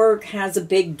your work has a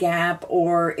big gap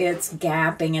or it's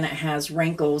gapping and it has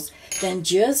wrinkles, then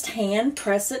just hand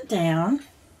press it down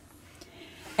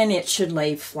and it should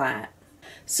lay flat.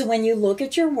 So when you look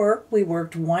at your work, we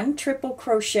worked 1 triple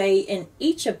crochet in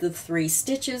each of the 3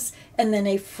 stitches and then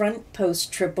a front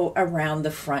post triple around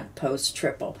the front post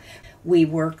triple. We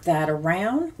worked that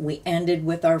around. We ended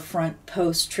with our front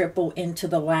post triple into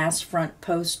the last front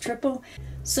post triple.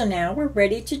 So now we're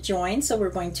ready to join. So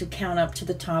we're going to count up to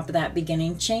the top of that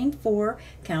beginning chain 4,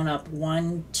 count up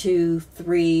 1, 2,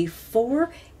 3,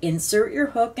 4, insert your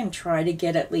hook and try to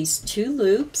get at least 2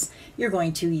 loops. You're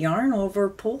going to yarn over,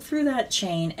 pull through that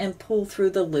chain and pull through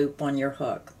the loop on your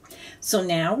hook. So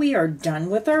now we are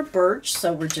done with our birch,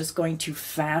 so we're just going to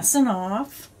fasten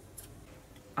off.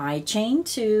 I chain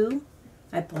 2,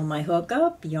 I pull my hook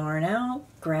up, yarn out,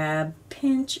 grab,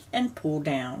 pinch, and pull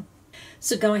down.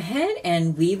 So go ahead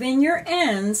and weave in your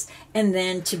ends, and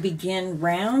then to begin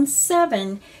round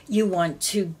 7, you want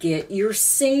to get your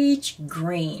sage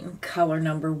green, color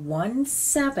number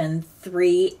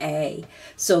 173A.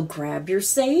 So grab your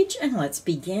sage and let's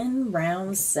begin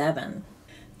round 7.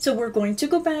 So we're going to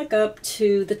go back up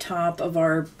to the top of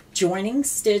our joining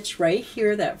stitch right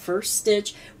here, that first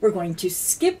stitch. We're going to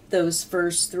skip those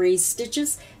first 3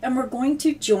 stitches and we're going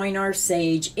to join our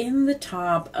sage in the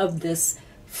top of this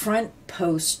front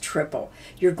post triple.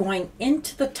 You're going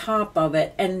into the top of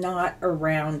it and not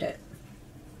around it.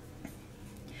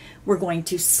 We're going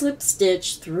to slip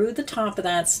stitch through the top of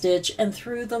that stitch and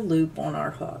through the loop on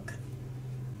our hook.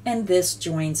 And this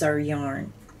joins our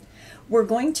yarn. We're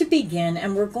going to begin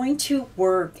and we're going to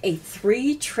work a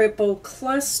 3 triple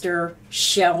cluster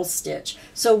shell stitch.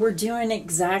 So we're doing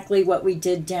exactly what we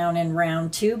did down in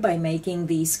round 2 by making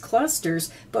these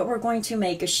clusters, but we're going to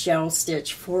make a shell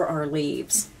stitch for our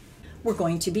leaves. We're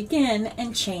going to begin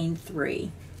and chain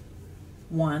 3.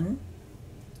 1,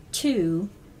 2,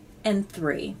 and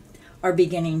 3. Our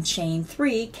beginning chain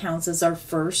 3 counts as our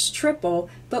first triple,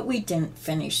 but we didn't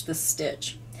finish the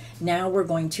stitch. Now we're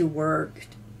going to work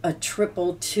a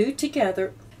triple 2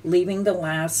 together, leaving the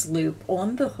last loop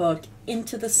on the hook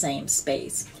into the same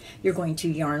space. You're going to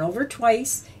yarn over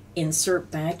twice,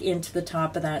 insert back into the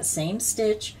top of that same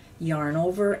stitch, yarn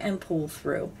over and pull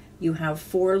through. You have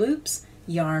 4 loops,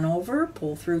 yarn over,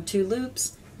 pull through 2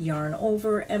 loops, yarn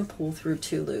over and pull through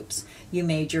 2 loops. You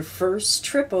made your first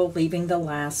triple, leaving the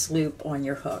last loop on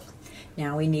your hook.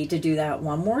 Now we need to do that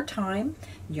one more time.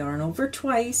 Yarn over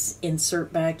twice,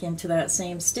 insert back into that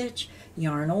same stitch,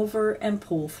 yarn over and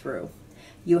pull through.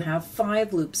 You have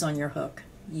 5 loops on your hook.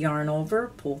 Yarn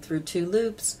over, pull through 2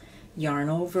 loops, yarn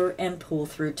over and pull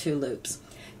through 2 loops.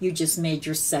 You just made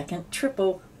your second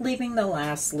triple, leaving the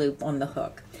last loop on the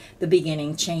hook. The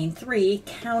beginning chain 3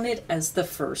 counted as the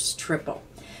first triple.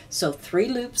 So 3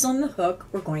 loops on the hook,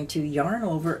 we're going to yarn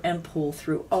over and pull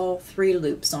through all 3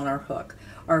 loops on our hook.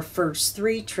 Our first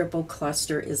 3 triple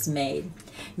cluster is made.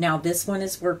 Now this one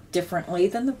is worked differently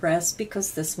than the rest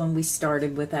because this one we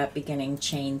started with that beginning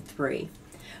chain 3.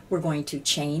 We're going to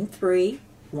chain 3,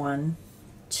 1,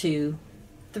 2,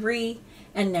 3,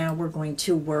 and now we're going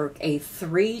to work a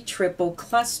 3 triple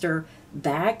cluster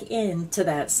back into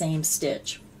that same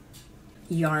stitch.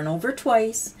 Yarn over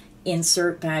twice,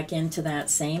 insert back into that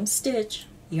same stitch,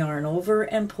 yarn over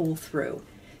and pull through.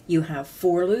 You have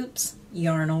 4 loops,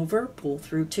 yarn over, pull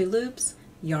through 2 loops,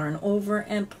 yarn over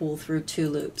and pull through 2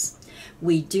 loops.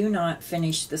 We do not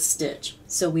finish the stitch,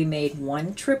 so we made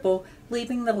 1 triple,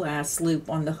 leaving the last loop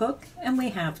on the hook, and we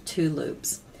have 2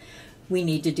 loops. We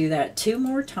need to do that 2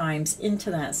 more times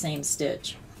into that same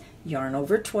stitch. Yarn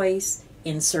over twice,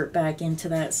 insert back into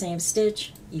that same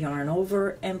stitch, yarn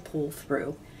over and pull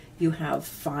through. You have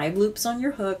 5 loops on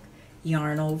your hook,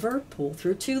 yarn over, pull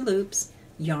through 2 loops,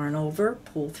 yarn over,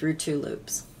 pull through 2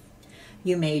 loops.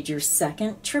 You made your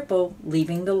second triple,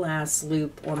 leaving the last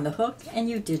loop on the hook, and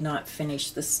you did not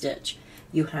finish the stitch.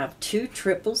 You have 2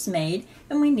 triples made,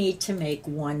 and we need to make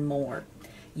 1 more.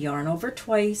 Yarn over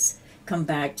twice, come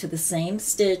back to the same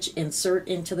stitch, insert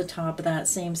into the top of that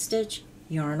same stitch,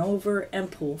 yarn over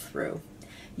and pull through.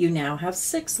 You now have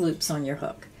 6 loops on your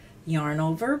hook. Yarn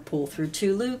over, pull through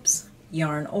 2 loops,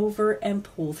 yarn over and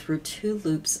pull through 2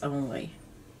 loops only.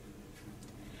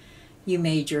 You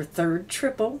made your third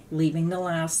triple, leaving the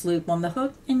last loop on the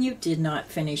hook, and you did not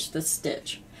finish the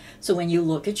stitch. So when you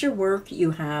look at your work,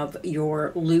 you have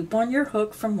your loop on your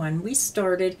hook from when we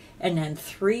started, and then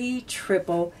 3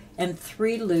 triple and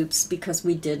 3 loops because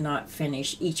we did not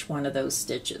finish each one of those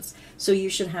stitches. So you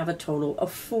should have a total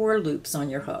of 4 loops on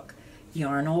your hook.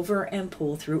 Yarn over and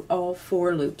pull through all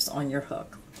 4 loops on your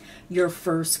hook. Your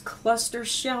first cluster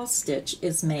shell stitch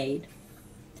is made.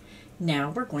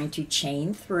 Now we're going to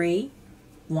chain 3,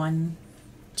 1,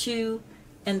 2,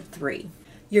 and 3.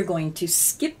 You're going to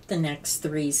skip the next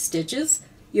 3 stitches.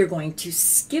 You're going to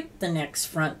skip the next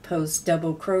front post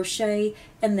double crochet,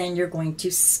 and then you're going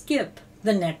to skip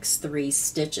the next 3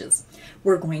 stitches.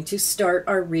 We're going to start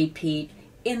our repeat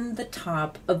in the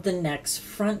top of the next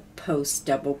front post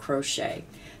double crochet.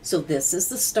 So this is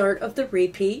the start of the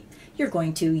repeat. You're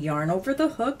going to yarn over the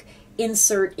hook,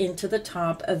 insert into the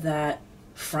top of that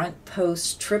front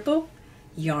post triple,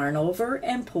 yarn over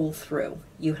and pull through.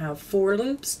 You have 4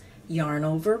 loops, yarn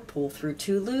over, pull through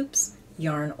 2 loops,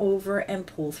 yarn over and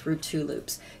pull through 2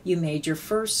 loops. You made your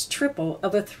first triple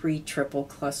of a 3 triple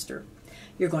cluster.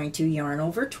 You're going to yarn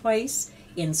over twice,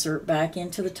 insert back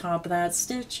into the top of that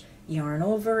stitch, yarn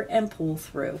over and pull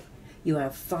through. You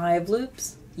have 5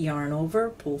 loops, yarn over,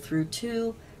 pull through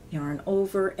 2, yarn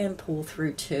over and pull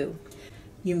through 2.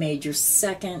 You made your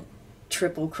second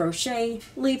triple crochet,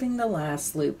 leaving the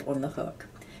last loop on the hook.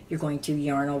 You're going to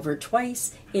yarn over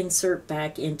twice, insert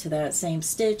back into that same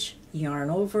stitch, yarn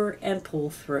over and pull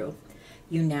through.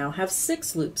 You now have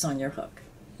 6 loops on your hook.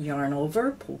 Yarn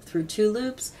over, pull through 2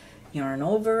 loops, yarn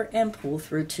over and pull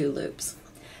through 2 loops.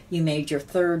 You made your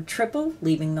third triple,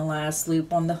 leaving the last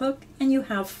loop on the hook, and you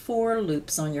have 4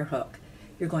 loops on your hook.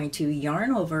 You're going to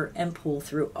yarn over and pull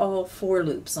through all 4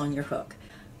 loops on your hook.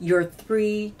 Your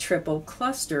 3 triple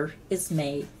cluster is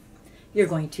made. You're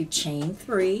going to chain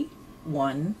 3,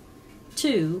 1,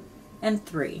 2, and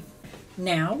 3.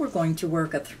 Now we're going to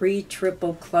work a 3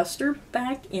 triple cluster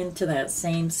back into that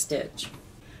same stitch.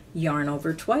 Yarn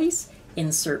over twice,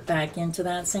 insert back into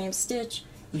that same stitch,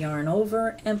 yarn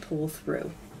over and pull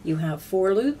through. You have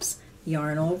 4 loops,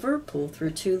 yarn over, pull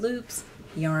through 2 loops,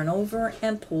 yarn over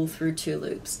and pull through 2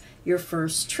 loops. Your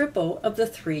first triple of the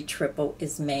 3 triple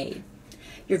is made.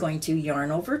 You're going to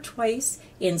yarn over twice,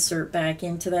 insert back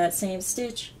into that same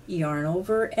stitch, yarn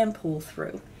over and pull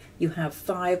through. You have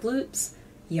 5 loops,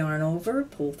 yarn over,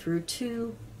 pull through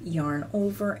 2, yarn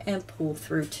over and pull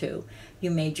through 2.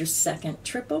 You made your second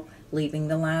triple, leaving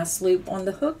the last loop on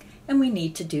the hook, and we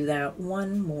need to do that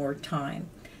one more time.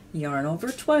 Yarn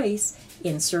over twice,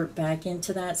 insert back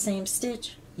into that same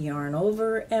stitch, yarn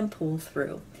over and pull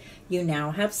through. You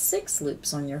now have 6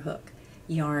 loops on your hook.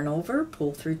 Yarn over,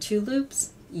 pull through 2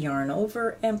 loops, yarn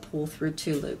over and pull through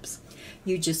 2 loops.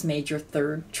 You just made your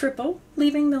third triple,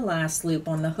 leaving the last loop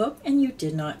on the hook, and you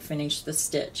did not finish the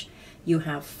stitch. You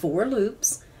have 4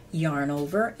 loops, yarn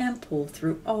over and pull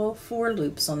through all 4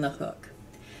 loops on the hook.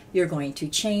 You're going to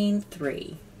chain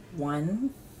 3,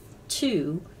 1,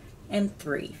 2, and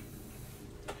 3.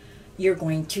 You're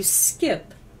going to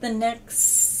skip the next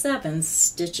 7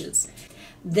 stitches.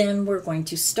 Then we're going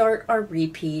to start our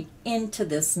repeat into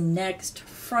this next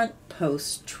front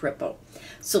post triple.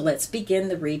 So let's begin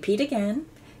the repeat again.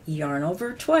 Yarn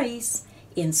over twice,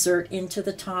 insert into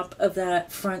the top of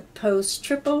that front post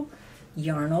triple,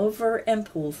 yarn over and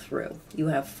pull through. You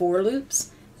have 4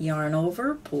 loops, yarn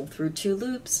over, pull through 2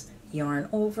 loops, yarn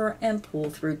over and pull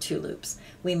through 2 loops.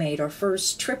 We made our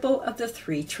first triple of the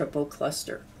 3 triple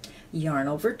cluster. Yarn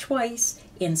over twice,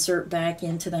 insert back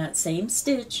into that same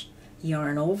stitch,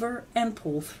 yarn over and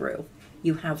pull through.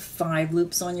 You have 5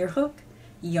 loops on your hook,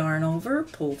 yarn over,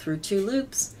 pull through 2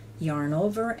 loops, yarn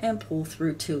over and pull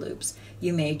through 2 loops.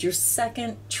 You made your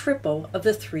second triple of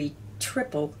the 3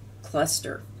 triple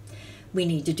cluster. We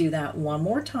need to do that one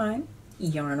more time.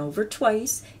 Yarn over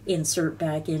twice, insert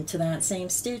back into that same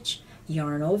stitch,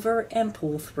 yarn over and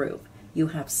pull through. You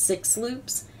have 6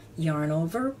 loops, yarn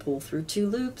over, pull through 2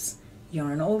 loops,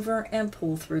 yarn over and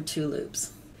pull through 2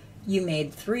 loops. You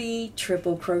made 3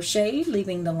 triple crochet,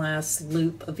 leaving the last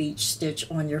loop of each stitch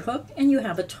on your hook, and you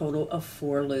have a total of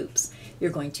 4 loops.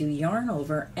 You're going to yarn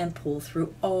over and pull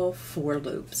through all 4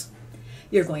 loops.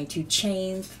 You're going to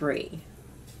chain 3.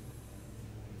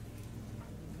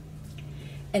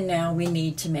 And now we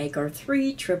need to make our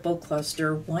 3 triple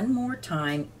cluster one more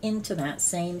time into that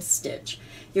same stitch.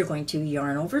 You're going to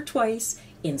yarn over twice,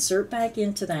 insert back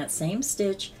into that same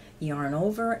stitch, yarn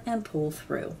over and pull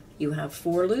through. You have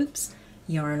 4 loops,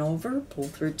 yarn over, pull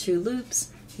through 2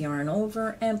 loops, yarn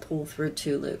over and pull through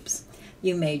 2 loops.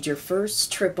 You made your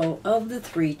first triple of the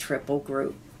 3 triple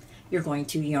group. You're going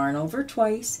to yarn over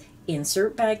twice,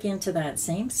 insert back into that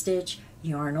same stitch,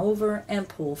 yarn over and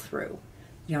pull through.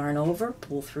 Yarn over,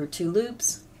 pull through 2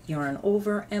 loops, yarn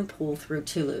over and pull through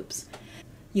 2 loops.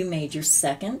 You made your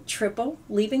second triple,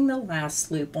 leaving the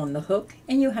last loop on the hook,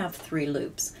 and you have 3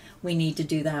 loops. We need to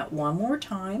do that one more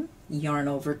time. Yarn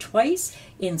over twice,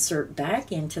 insert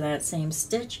back into that same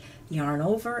stitch, yarn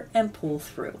over and pull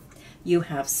through. You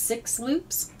have 6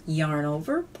 loops, yarn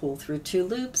over, pull through 2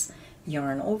 loops,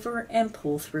 yarn over and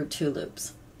pull through 2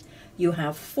 loops. You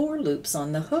have 4 loops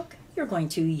on the hook. You're going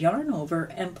to yarn over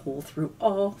and pull through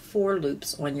all 4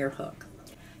 loops on your hook.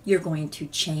 You're going to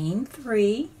chain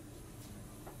 3,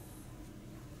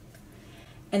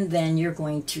 and then you're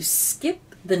going to skip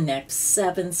the next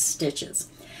 7 stitches.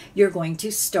 you're going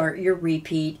to start your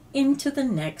repeat into the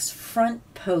next front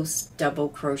post double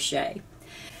crochet.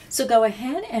 So go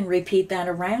ahead and repeat that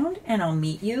around, and I'll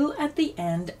meet you at the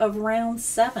end of round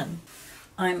 7.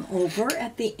 I'm over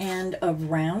at the end of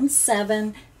round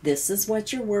 7. This is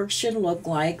what your work should look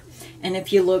like. And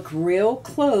if you look real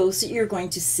close, you're going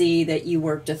to see that you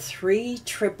worked a 3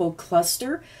 triple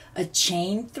cluster, a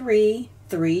chain 3,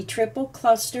 3 triple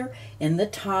cluster in the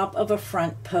top of a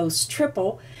front post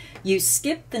triple. You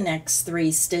skipped the next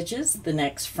 3 stitches, the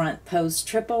next front post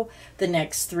triple, the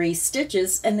next 3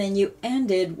 stitches, and then you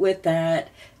ended with that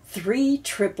 3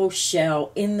 triple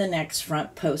shell in the next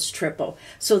front post triple.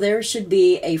 So there should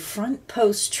be a front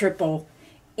post triple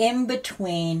in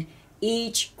between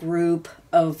each group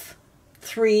of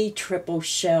 3 triple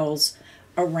shells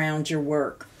around your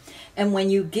work. And when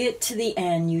you get to the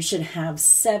end, you should have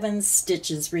 7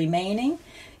 stitches remaining.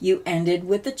 You ended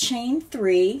with a chain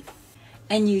 3,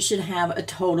 and you should have a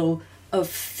total of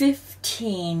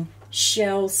 15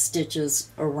 shell stitches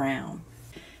around.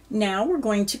 Now we're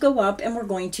going to go up and we're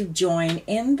going to join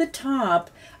in the top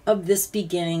of this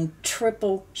beginning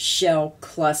triple shell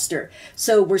cluster.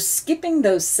 So we're skipping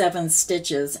those 7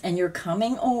 stitches, and you're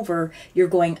coming over, you're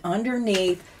going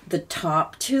underneath the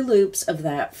top 2 loops of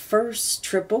that first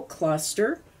triple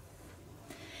cluster,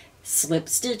 slip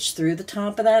stitch through the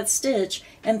top of that stitch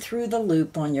and through the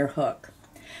loop on your hook.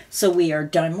 So we are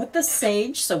done with the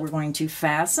sage, so we're going to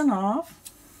fasten off.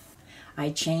 I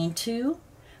chain 2,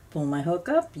 pull my hook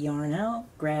up, yarn out,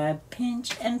 grab,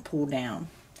 pinch, and pull down.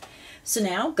 So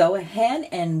now go ahead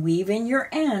and weave in your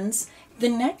ends. The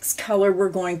next color we're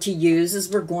going to use is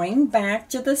we're going back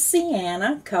to the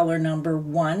Sienna, color number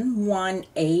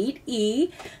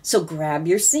 118E. So grab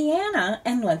your Sienna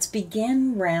and let's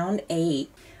begin round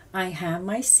 8. I have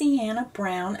my Sienna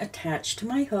brown attached to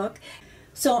my hook.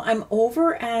 So I'm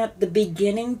over at the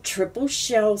beginning triple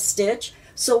shell stitch.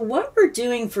 So what we're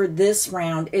doing for this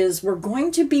round is we're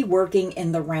going to be working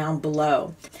in the round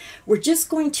below. We're just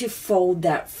going to fold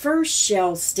that first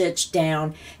shell stitch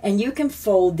down, and you can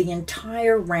fold the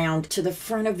entire round to the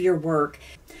front of your work.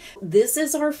 This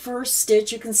is our first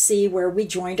stitch. You can see where we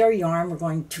joined our yarn. We're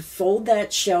going to fold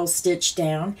that shell stitch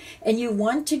down, and you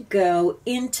want to go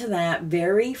into that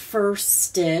very first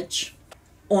stitch.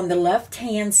 On the left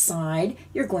hand side,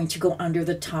 you're going to go under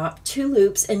the top 2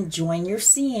 loops and join your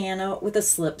Sienna with a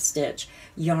slip stitch.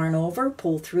 Yarn over,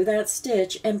 pull through that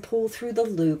stitch, and pull through the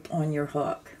loop on your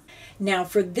hook. Now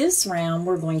for this round,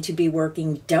 we're going to be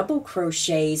working double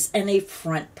crochets and a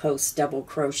front post double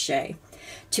crochet.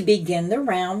 To begin the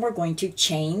round, we're going to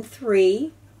chain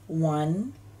 3,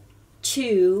 1,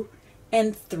 2,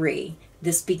 and 3.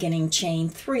 This beginning chain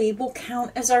 3 will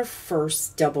count as our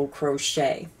first double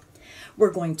crochet. We're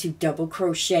going to double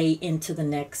crochet into the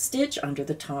next stitch under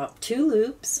the top 2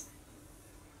 loops,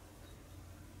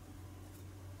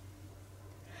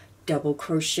 double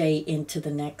crochet into the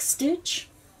next stitch,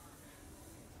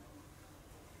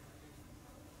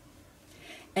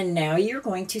 and now you're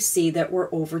going to see that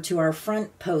we're over to our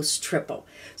front post triple.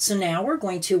 So now we're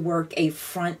going to work a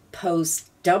front post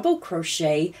double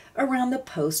crochet around the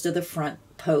post of the front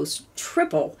post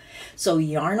triple. So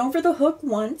yarn over the hook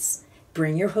once,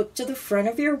 bring your hook to the front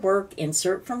of your work,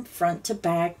 insert from front to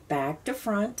back, back to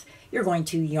front. You're going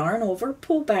to yarn over,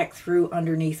 pull back through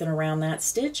underneath and around that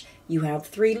stitch. You have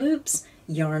 3 loops.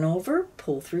 Yarn over,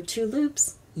 pull through 2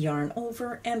 loops, yarn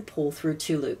over, and pull through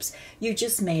 2 loops. You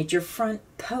just made your front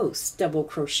post double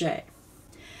crochet.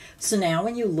 So now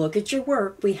when you look at your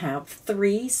work, we have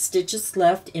 3 stitches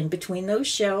left in between those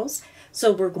shells.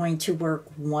 So we're going to work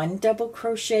 1 double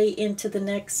crochet into the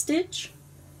next stitch,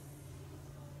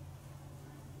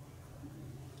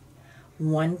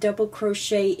 1 double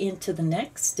crochet into the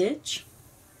next stitch,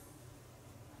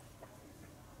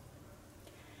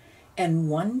 and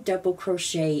 1 double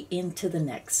crochet into the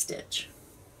next stitch.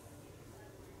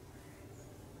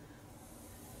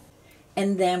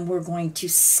 And then we're going to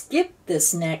skip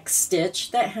this next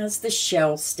stitch that has the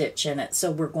shell stitch in it.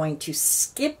 So we're going to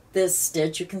skip this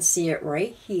stitch, you can see it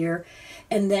right here,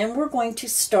 and then we're going to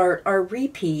start our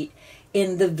repeat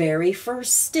in the very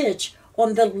first stitch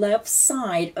on the left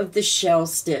side of the shell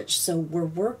stitch. So we're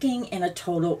working in a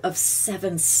total of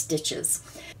 7 stitches.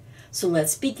 So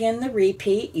let's begin the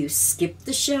repeat. You skip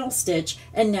the shell stitch,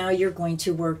 and now you're going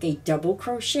to work a double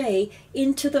crochet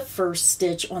into the first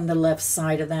stitch on the left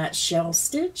side of that shell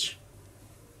stitch,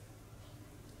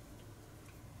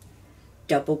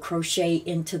 double crochet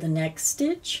into the next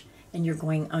stitch, and you're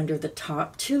going under the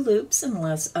top 2 loops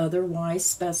unless otherwise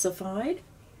specified,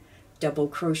 double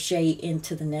crochet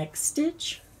into the next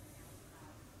stitch,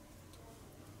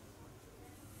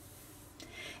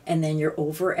 and then you're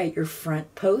over at your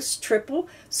front post triple.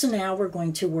 So now we're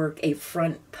going to work a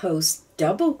front post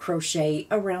double crochet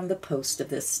around the post of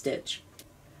this stitch.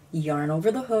 Yarn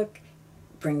over the hook,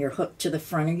 bring your hook to the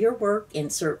front of your work,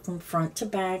 insert from front to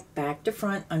back, back to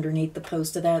front, underneath the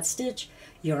post of that stitch,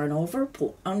 yarn over,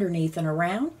 pull underneath and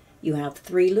around. You have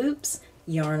 3 loops,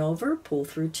 yarn over, pull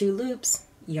through 2 loops,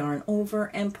 yarn over,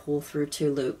 and pull through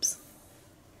 2 loops.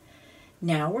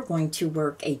 Now we're going to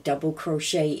work a double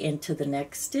crochet into the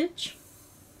next stitch,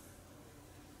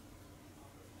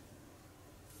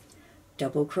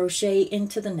 double crochet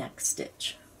into the next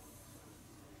stitch,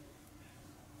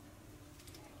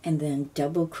 and then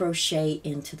double crochet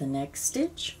into the next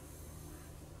stitch,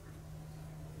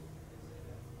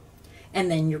 and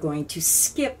then you're going to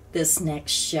skip this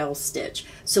next shell stitch.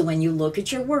 So when you look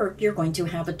at your work, you're going to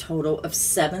have a total of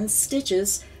 7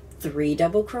 stitches, 3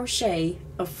 double crochet,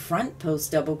 a front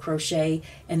post double crochet,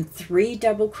 and 3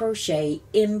 double crochet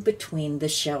in between the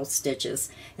shell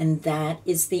stitches. And that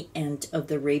is the end of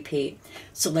the repeat.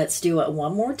 So let's do it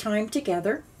one more time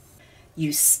together.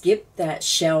 You skip that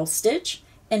shell stitch,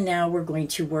 and now we're going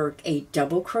to work a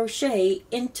double crochet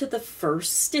into the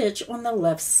first stitch on the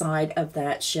left side of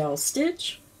that shell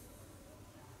stitch,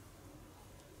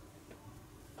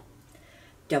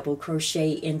 double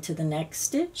crochet into the next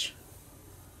stitch,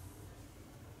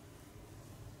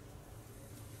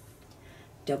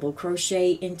 double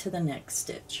crochet into the next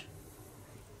stitch.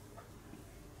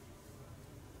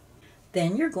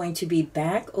 Then you're going to be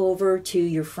back over to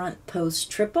your front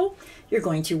post triple. You're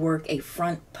going to work a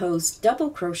front post double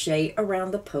crochet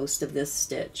around the post of this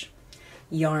stitch.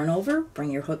 Yarn over,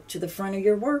 bring your hook to the front of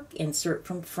your work, insert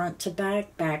from front to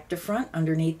back, back to front,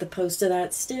 underneath the post of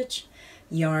that stitch.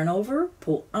 Yarn over,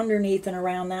 pull underneath and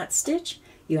around that stitch.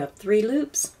 You have 3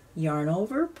 loops. Yarn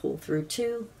over, pull through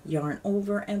 2, yarn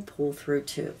over, and pull through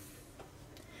 2.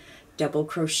 Double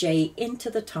crochet into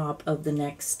the top of the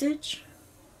next stitch,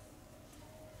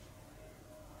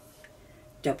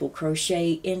 double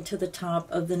crochet into the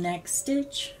top of the next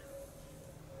stitch,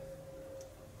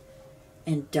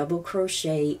 and double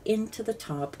crochet into the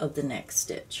top of the next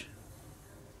stitch.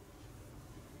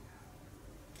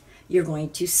 You're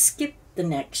going to skip the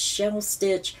next shell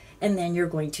stitch, and then you're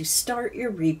going to start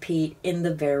your repeat in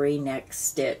the very next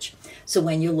stitch. So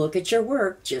when you look at your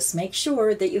work, just make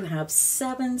sure that you have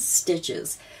 7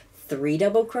 stitches, 3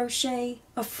 double crochet,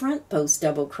 a front post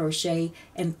double crochet,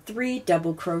 and 3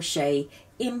 double crochet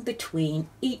in between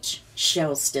each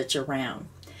shell stitch around.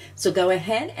 So go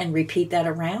ahead and repeat that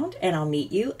around, and I'll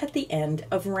meet you at the end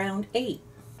of round 8.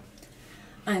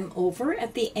 I'm over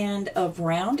at the end of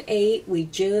round 8. We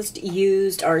just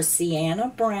used our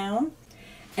Sienna brown.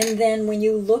 And then when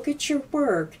you look at your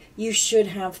work, you should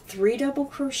have 3 double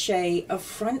crochet, a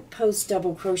front post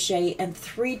double crochet, and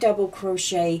 3 double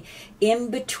crochet in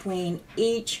between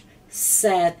each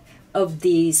set of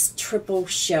these triple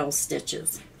shell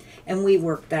stitches. And we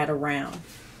worked that around.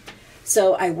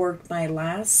 So I worked my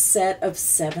last set of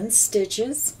 7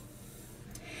 stitches.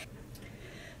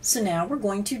 So now we're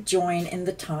going to join in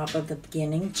the top of the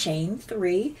beginning chain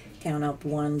 3. Count up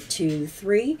 1, 2,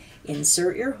 3.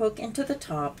 Insert your hook into the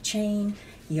top chain,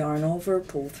 yarn over,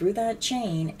 pull through that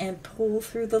chain, and pull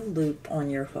through the loop on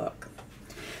your hook.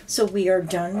 So we are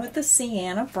done with the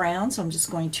Sienna brown, so I'm just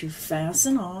going to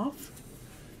fasten off.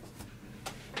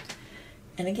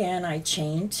 And again, I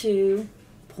chain 2,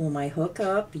 pull my hook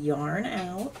up, yarn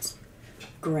out,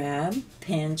 grab,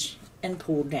 pinch, and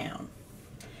pull down.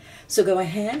 So go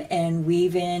ahead and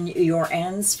weave in your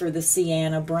ends for the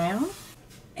Sienna brown.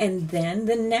 And then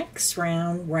the next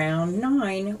round, round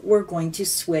 9, we're going to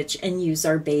switch and use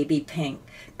our baby pink,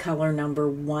 color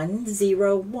number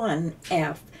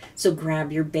 101F. So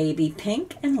grab your baby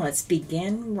pink and let's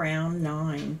begin round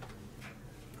 9.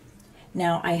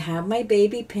 Now I have my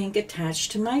baby pink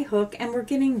attached to my hook, and we're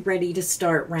getting ready to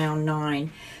start round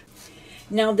 9.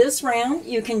 Now this round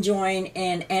you can join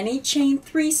in any chain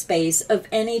 3 space of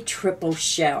any triple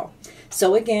shell.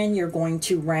 So again, you're going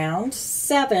to round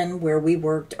 7 where we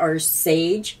worked our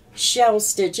sage shell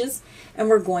stitches, and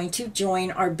we're going to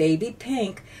join our baby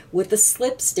pink with a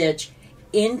slip stitch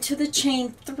into the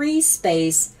chain 3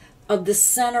 space of the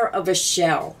center of a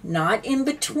shell, not in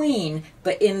between,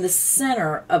 but in the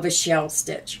center of a shell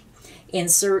stitch.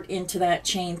 Insert into that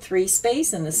chain 3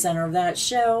 space in the center of that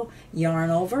shell, yarn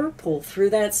over, pull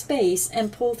through that space,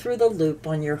 and pull through the loop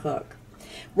on your hook.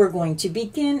 We're going to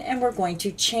begin, and we're going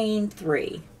to chain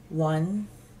 3. 1,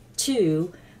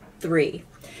 2, 3.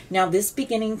 Now this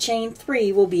beginning chain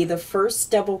 3 will be the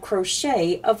first double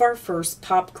crochet of our first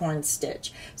popcorn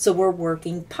stitch. So we're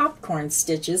working popcorn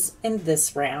stitches in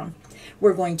this round.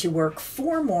 We're going to work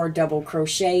 4 more double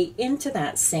crochet into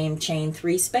that same chain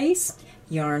 3 space,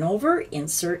 yarn over,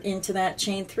 insert into that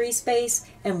chain 3 space,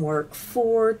 and work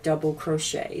 4 double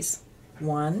crochets.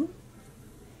 1,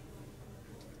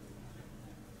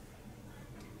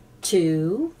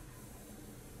 2,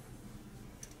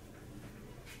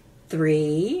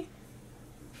 3,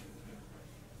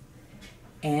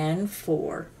 and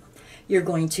 4. You're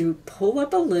going to pull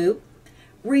up a loop,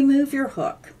 remove your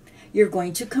hook. You're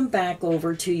going to come back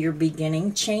over to your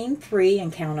beginning chain 3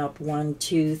 and count up 1,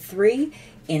 2, 3.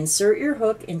 Insert your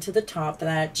hook into the top of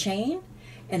that chain,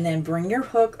 and then bring your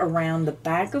hook around the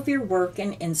back of your work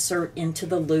and insert into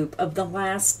the loop of the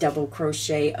last double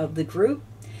crochet of the group.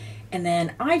 And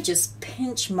then I just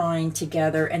pinch mine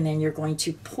together, and then you're going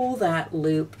to pull that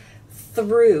loop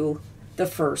through the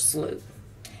first loop.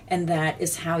 And that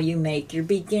is how you make your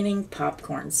beginning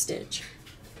popcorn stitch.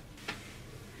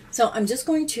 So I'm just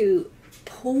going to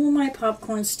pull my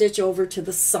popcorn stitch over to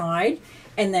the side,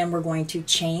 and then we're going to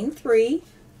chain 3,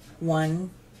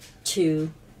 1,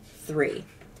 2, 3.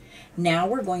 Now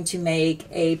we're going to make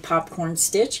a popcorn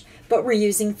stitch, but we're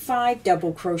using 5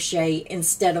 double crochet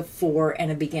instead of 4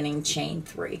 and a beginning chain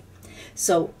 3.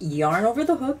 So yarn over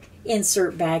the hook,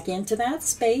 insert back into that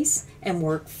space, and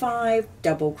work 5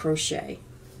 double crochet.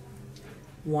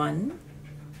 1,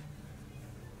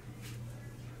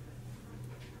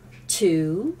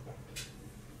 2,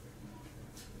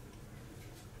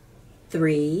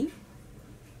 3,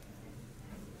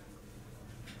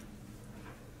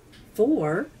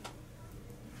 4,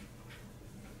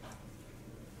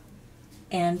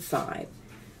 and 5.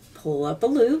 Pull up a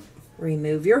loop,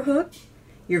 remove your hook.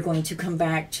 You're going to come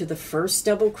back to the first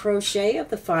double crochet of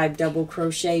the 5 double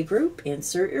crochet group.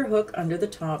 Insert your hook under the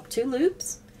top 2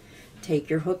 loops.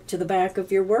 Take your hook to the back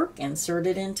of your work, insert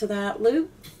it into that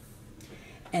loop,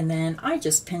 and then I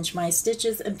just pinch my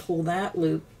stitches and pull that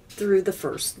loop through the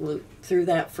first loop, through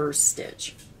that first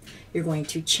stitch. You're going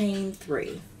to chain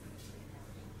 3.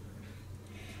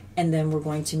 And then we're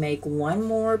going to make 1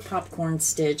 more popcorn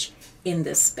stitch in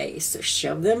this space. So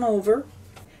shove them over.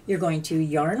 You're going to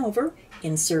yarn over,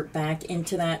 insert back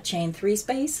into that chain 3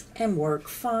 space, and work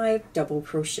 5 double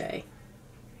crochet.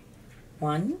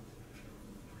 1,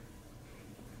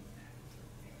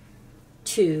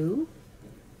 2,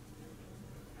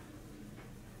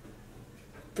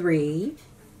 3,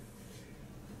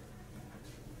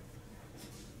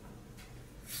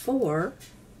 4,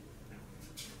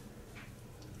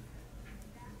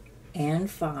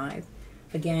 and 5.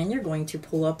 Again, you're going to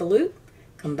pull up a loop,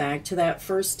 come back to that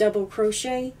first double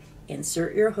crochet,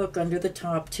 insert your hook under the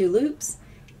top 2 loops,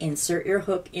 insert your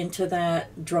hook into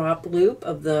that drop loop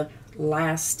of the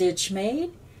last stitch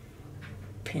made,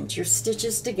 pinch your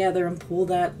stitches together and pull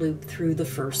that loop through the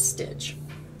first stitch.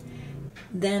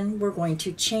 Then we're going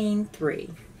to chain 3.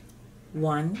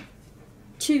 1,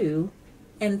 2,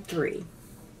 and 3.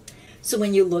 So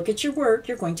when you look at your work,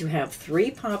 you're going to have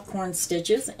 3 popcorn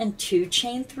stitches and 2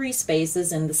 chain 3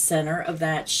 spaces in the center of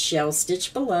that shell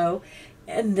stitch below,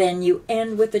 and then you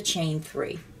end with a chain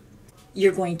 3.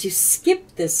 You're going to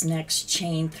skip this next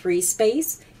chain 3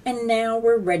 space, and now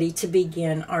we're ready to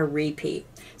begin our repeat.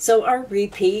 So our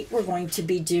repeat, we're going to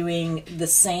be doing the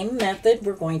same method.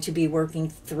 We're going to be working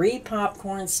 3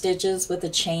 popcorn stitches with a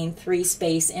chain 3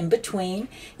 space in between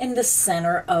in the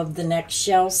center of the next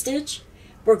shell stitch.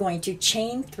 We're going to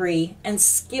chain 3 and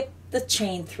skip the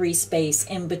chain 3 space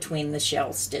in between the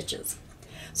shell stitches.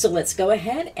 So let's go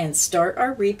ahead and start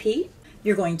our repeat.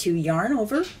 You're going to yarn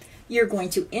over. You're going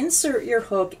to insert your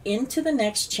hook into the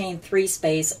next chain 3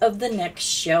 space of the next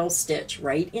shell stitch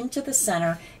right into the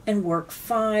center and work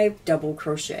 5 double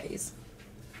crochets.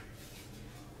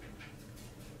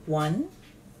 1,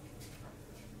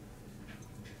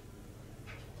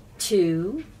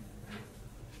 2,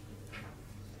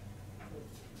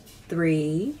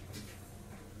 3,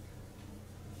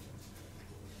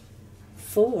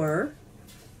 4,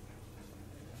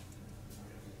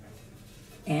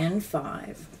 and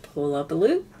 5. Pull up a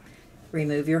loop,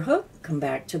 remove your hook, come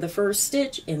back to the first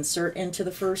stitch, insert into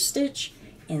the first stitch,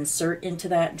 insert into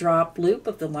that drop loop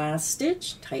of the last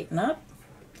stitch, tighten up,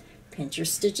 pinch your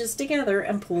stitches together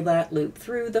and pull that loop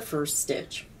through the first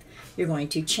stitch. You're going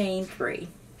to chain 3.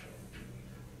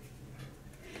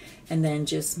 And then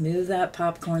just move that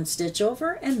popcorn stitch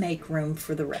over and make room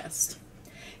for the rest.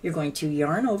 You're going to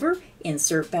yarn over,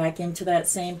 insert back into that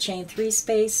same chain 3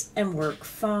 space and work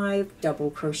 5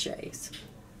 double crochets.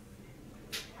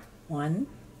 1,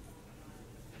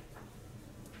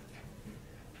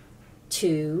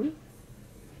 2,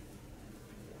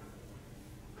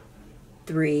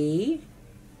 3,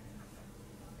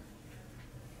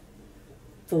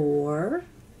 4,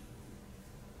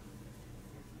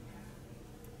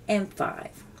 and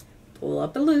 5. Pull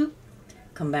up a loop,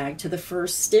 come back to the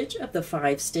first stitch of the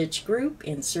 5-stitch group,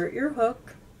 insert your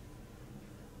hook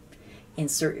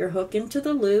into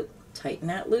the loop, tighten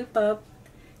that loop up,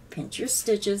 pinch your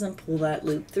stitches and pull that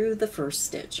loop through the first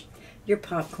stitch. Your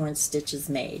popcorn stitch is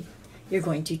made. You're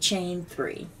going to chain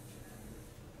 3.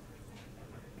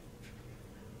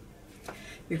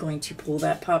 You're going to pull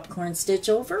that popcorn stitch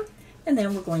over, and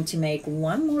then we're going to make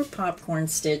one more popcorn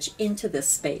stitch into this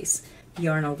space.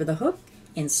 Yarn over the hook,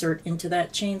 insert into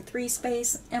that chain 3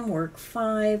 space, and work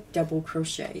 5 double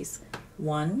crochets.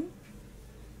 1,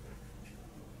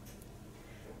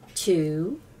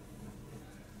 2,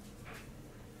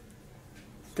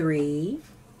 3,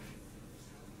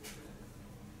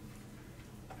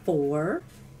 4,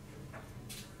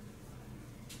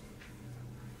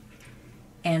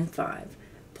 and 5.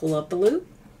 Pull up a loop,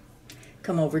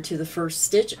 come over to the first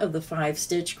stitch of the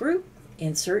 5-stitch group,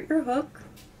 insert your hook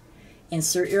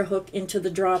into the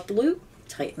drop loop,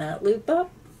 tighten that loop up,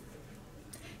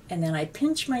 and then I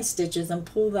pinch my stitches and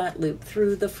pull that loop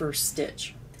through the first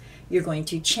stitch. You're going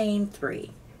to chain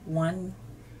 3. 1,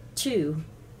 2,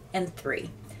 and 3.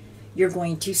 You're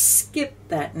going to skip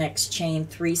that next chain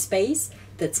 3 space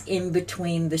that's in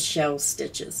between the shell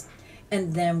stitches,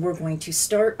 and then we're going to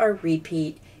start our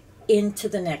repeat into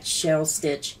the next shell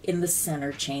stitch in the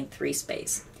center chain 3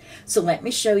 space. So let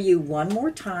me show you one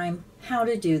more time how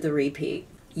to do the repeat.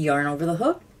 Yarn over the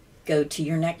hook, go to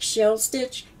your next shell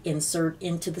stitch, insert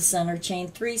into the center chain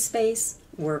 3 space,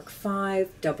 work 5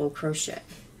 double crochet.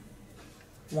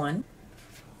 1,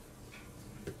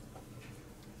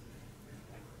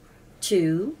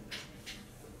 2,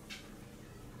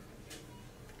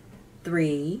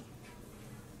 3,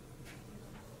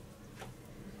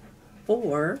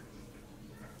 4,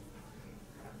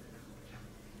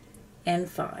 and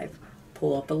 5.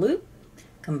 Pull up a loop,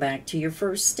 come back to your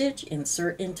first stitch,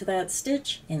 insert into that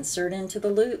stitch, insert into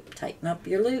the loop, tighten up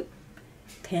your loop,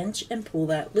 pinch and pull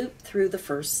that loop through the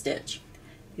first stitch.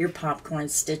 Your popcorn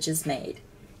stitch is made.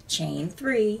 Chain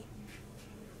 3,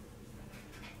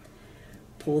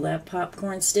 pull that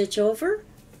popcorn stitch over,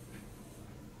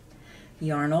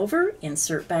 yarn over,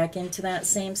 insert back into that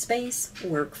same space,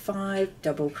 work 5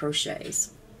 double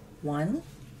crochets. 1,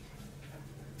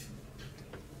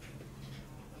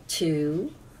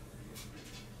 2,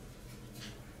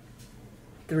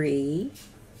 3,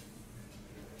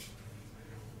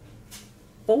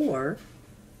 4,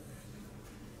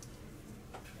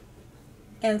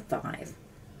 and 5.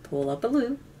 Pull up a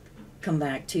loop, come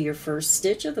back to your first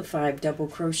stitch of the 5 double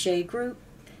crochet group,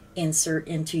 insert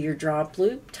into your drop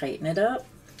loop, tighten it up,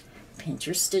 pinch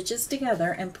your stitches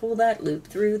together and pull that loop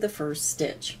through the first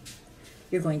stitch.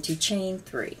 You're going to chain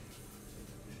 3.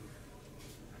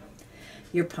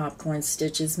 Your popcorn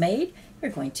stitch is made.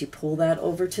 You're going to pull that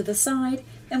over to the side,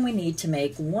 and we need to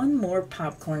make one more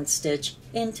popcorn stitch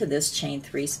into this chain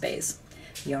 3 space.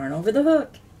 Yarn over the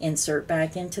hook, insert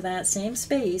back into that same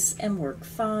space and work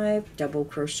 5 double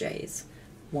crochets.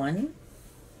 1,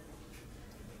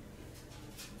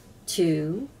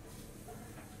 2,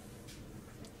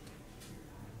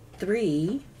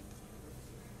 3,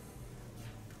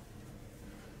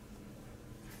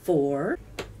 4,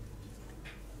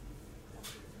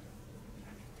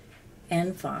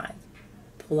 and 5.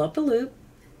 Pull up a loop,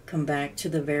 come back to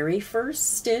the very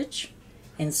first stitch,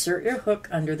 insert your hook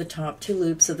under the top 2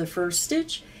 loops of the first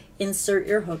stitch, insert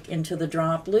your hook into the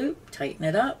drop loop, tighten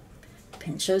it up,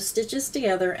 pinch those stitches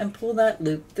together and pull that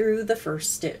loop through the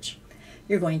first stitch.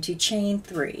 You're going to chain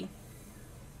 3.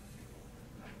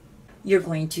 You're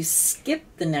going to skip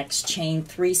the next chain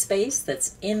 3 space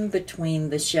that's in between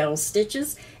the shell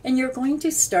stitches, and you're going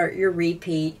to start your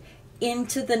repeat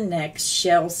into the next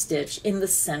shell stitch in the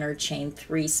center chain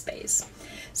 3 space.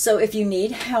 So if you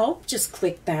need help, just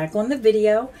click back on the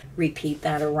video, repeat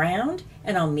that around,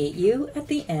 and I'll meet you at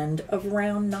the end of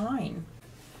round 9.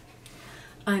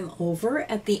 I'm over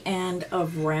at the end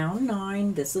of round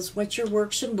 9. This is what your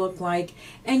work should look like,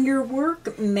 and your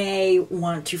work may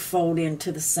want to fold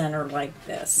into the center like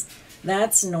this.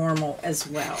 That's normal as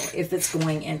well if it's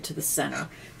going into the center.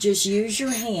 Just use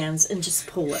your hands and just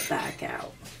pull it back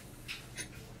out.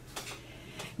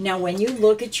 Now when you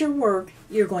look at your work,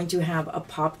 you're going to have a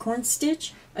popcorn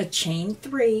stitch, a chain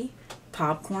 3,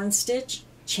 popcorn stitch,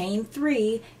 chain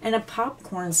 3, and a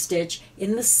popcorn stitch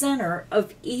in the center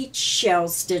of each shell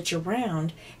stitch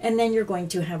around, and then you're going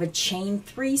to have a chain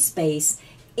 3 space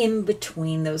in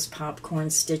between those popcorn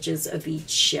stitches of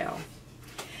each shell.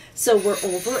 So we're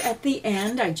over at the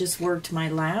end. I just worked my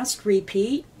last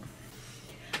repeat.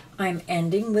 I'm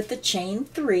ending with the chain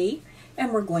 3.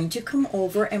 and we're going to come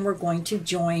over and we're going to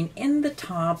join in the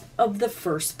top of the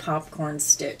first popcorn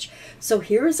stitch. So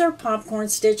here's our popcorn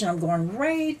stitch, and I'm going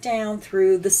right down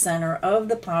through the center of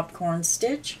the popcorn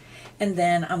stitch, and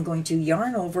then I'm going to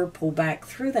yarn over, pull back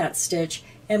through that stitch,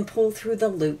 and pull through the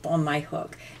loop on my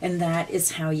hook, and that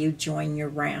is how you join your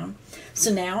round.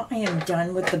 So now I am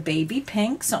done with the baby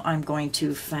pink, so I'm going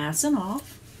to fasten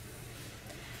off.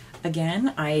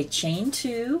 Again, I chain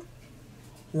 2,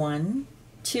 1,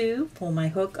 2, pull my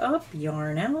hook up,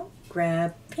 yarn out,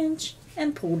 grab, pinch,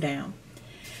 and pull down.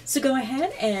 So go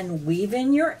ahead and weave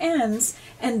in your ends,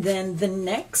 and then the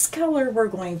next color we're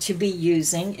going to be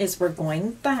using is we're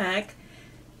going back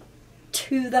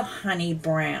to the honey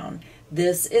brown.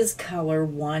 This is color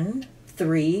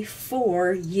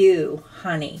 134U,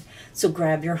 honey. So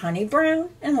grab your honey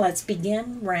brown and let's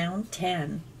begin round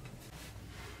 10.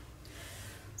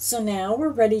 So now we're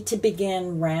ready to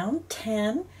begin round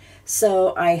 10.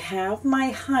 So I have my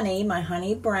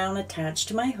honey brown attached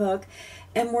to my hook,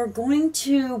 and we're going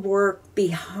to work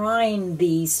behind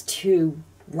these two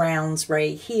rounds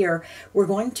right here. We're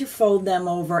going to fold them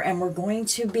over, and we're going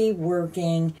to be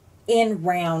working in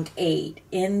round 8,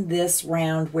 in this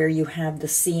round where you have the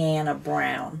sienna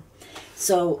brown.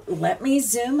 So let me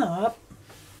zoom up.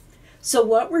 So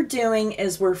what we're doing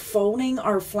is we're folding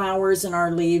our flowers and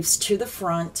our leaves to the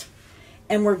front,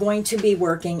 and we're going to be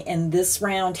working in this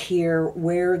round here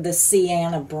where the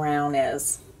sienna brown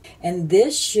is. And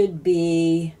this should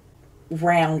be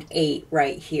round 8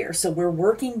 right here. So we're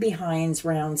working behind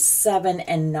rounds 7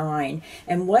 and 9.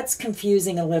 And what's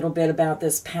confusing a little bit about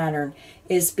this pattern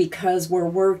is because we're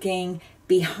working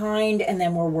behind and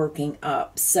then we're working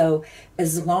up. So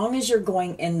as long as you're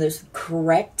going in the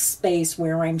correct space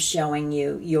where I'm showing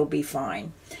you, you'll be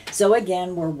fine. So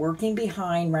again, we're working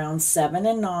behind rounds 7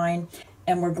 and 9.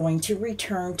 And we're going to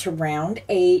return to round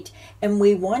 8, and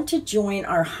we want to join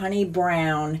our honey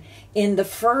brown in the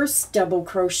first double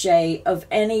crochet of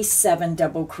any 7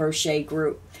 double crochet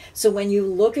group. So when you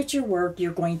look at your work,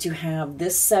 you're going to have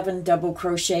this 7 double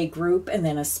crochet group and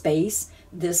then a space,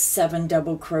 this 7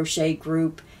 double crochet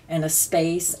group and a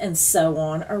space, and so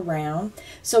on around.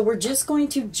 So we're just going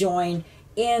to join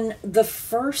in the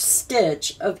first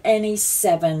stitch of any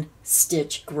 7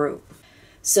 stitch group.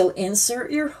 So insert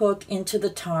your hook into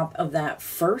the top of that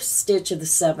first stitch of the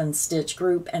 7 stitch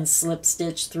group and slip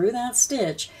stitch through that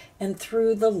stitch and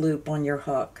through the loop on your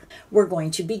hook. We're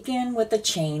going to begin with a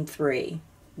chain 3.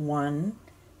 1,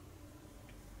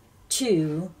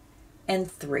 2,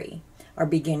 and 3. Our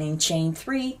beginning chain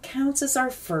 3 counts as our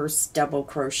first double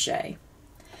crochet.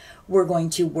 We're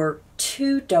going to work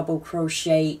 2 double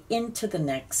crochet into the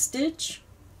next stitch.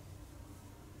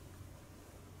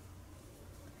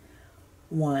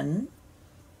 1,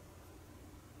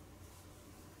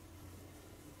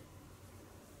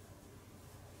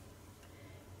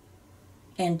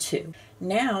 2.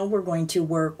 Now we're going to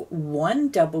work 1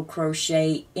 double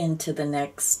crochet into the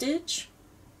next stitch.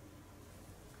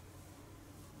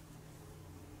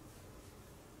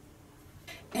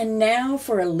 And now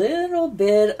for a little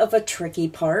bit of a tricky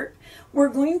part, we're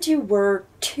going to work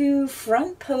 2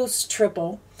 front post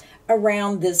triple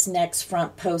around this next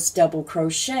front post double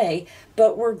crochet,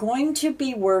 but we're going to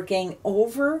be working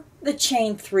over the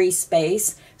chain 3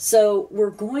 space. So we're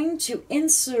going to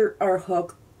insert our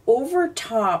hook over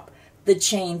top the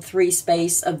chain 3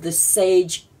 space of the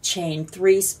sage chain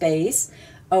 3 space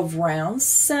of round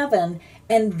 7,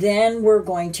 and then we're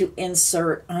going to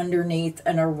insert underneath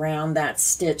and around that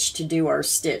stitch to do our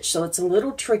stitch. So it's a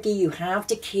little tricky. You have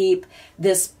to keep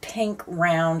this pink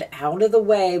round out of the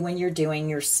way when you're doing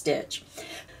your stitch.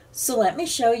 So let me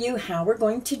show you how we're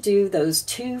going to do those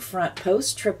 2 front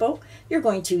post triple. You're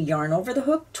going to yarn over the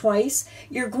hook twice.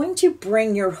 You're going to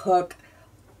bring your hook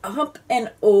up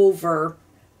and over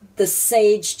the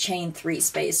sage chain 3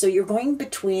 space. So you're going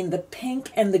between the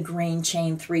pink and the green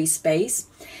chain 3 space,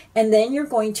 and then you're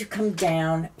going to come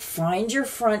down, find your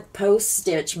front post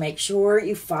stitch, make sure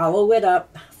you follow it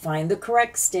up, find the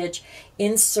correct stitch,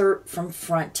 insert from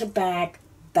front to back,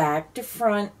 back to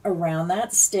front around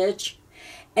that stitch,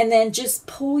 and then just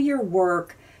pull your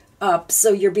work up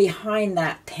so you're behind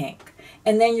that pink.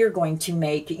 And then you're going to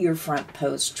make your front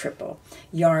post triple.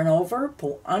 Yarn over,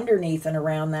 pull underneath and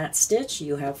around that stitch.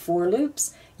 You have 4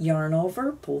 loops. Yarn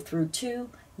over, pull through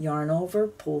 2, yarn over,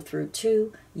 pull through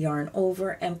 2, yarn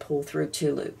over, and pull through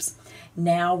 2 loops.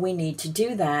 Now we need to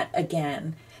do that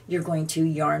again. You're going to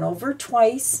yarn over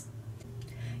twice.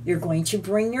 You're going to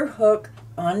bring your hook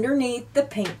underneath the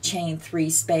pink chain 3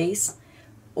 space,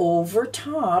 over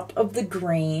top of the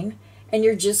green, and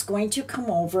you're just going to come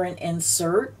over and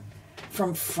insert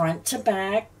from front to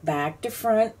back, back to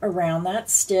front around that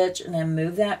stitch, and then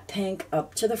move that pink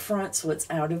up to the front so it's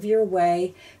out of your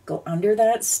way. Go under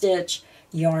that stitch,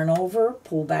 yarn over,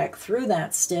 pull back through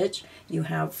that stitch. You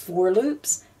have 4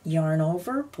 loops, yarn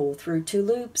over, pull through 2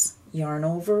 loops, yarn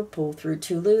over, pull through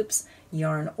 2 loops,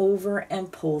 yarn over,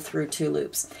 and pull through 2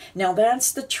 loops. Now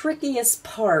that's the trickiest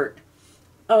part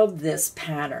of this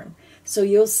pattern. So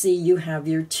you'll see you have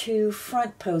your 2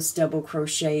 front post double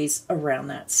crochets around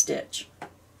that stitch.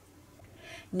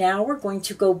 Now we're going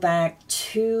to go back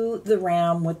to the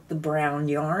round with the brown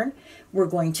yarn. We're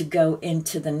going to go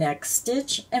into the next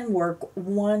stitch and work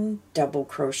 1 double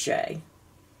crochet.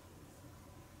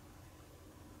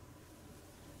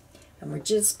 And we're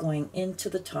just going into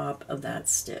the top of that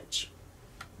stitch.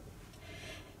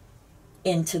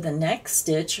 Into the next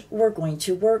stitch, we're going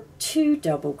to work 2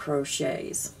 double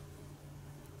crochets.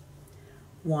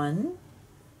 1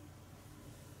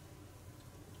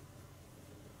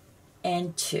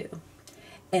 and 2.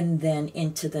 And then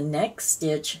into the next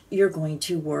stitch, you're going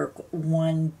to work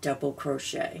 1 double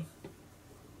crochet.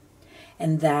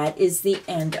 And that is the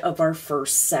end of our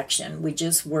first section. We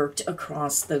just worked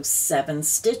across those 7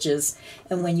 stitches,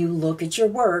 and when you look at your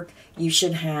work, you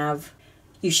should have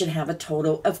a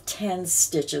total of 10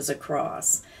 stitches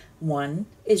across. 1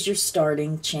 is your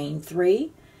starting chain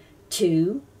 3,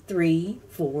 2, 3,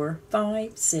 4,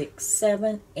 5, 6,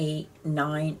 7, 8,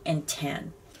 9, and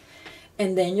 10.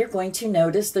 And then you're going to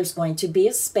notice there's going to be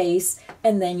a space,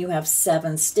 and then you have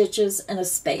 7 stitches and a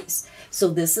space. So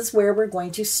this is where we're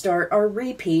going to start our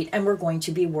repeat, and we're going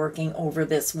to be working over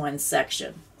this one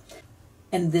section.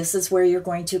 And this is where you're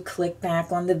going to click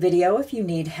back on the video if you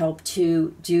need help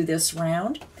to do this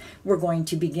round. We're going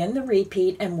to begin the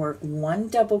repeat and work 1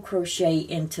 double crochet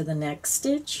into the next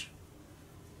stitch,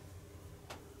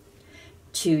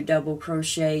 2 double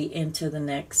crochet into the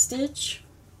next stitch,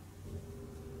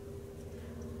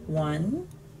 1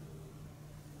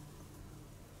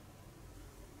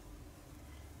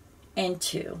 and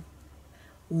 2,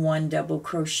 1 double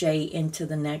crochet into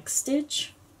the next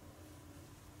stitch,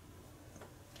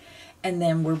 and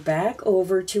then we're back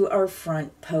over to our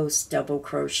front post double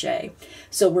crochet.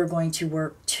 So we're going to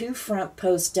work 2 front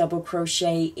post double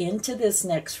crochet into this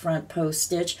next front post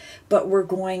stitch, but we're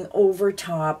going over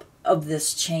top of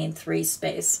this chain 3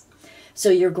 space. So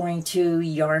you're going to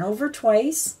yarn over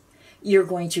twice, you're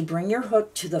going to bring your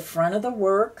hook to the front of the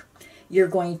work, you're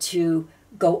going to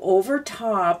go over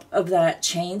top of that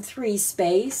chain 3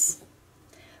 space,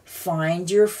 find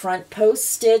your front post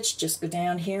stitch, just go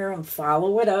down here and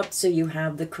follow it up so you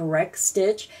have the correct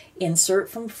stitch, insert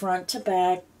from front to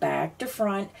back, back to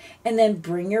front, and then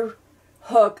bring your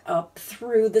hook up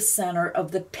through the center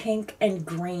of the pink and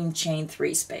green chain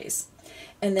 3 space.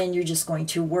 And then you're just going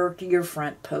to work your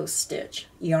front post stitch.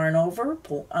 Yarn over,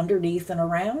 pull underneath and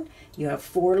around. You have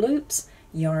 4 loops,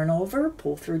 yarn over,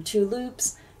 pull through 2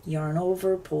 loops, yarn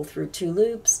over, pull through 2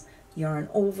 loops, yarn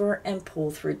over, and pull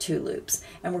through 2 loops.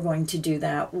 And we're going to do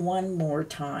that one more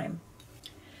time.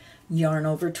 Yarn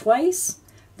over twice,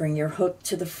 bring your hook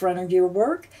to the front of your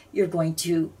work. You're going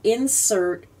to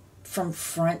insert from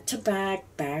front to back,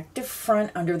 back to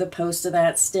front under the post of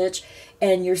that stitch,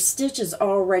 and your stitch is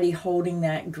already holding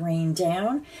that green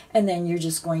down, and then you're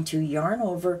just going to yarn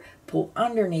over, pull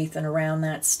underneath and around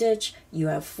that stitch. You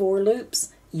have 4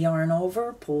 loops, yarn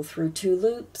over, pull through 2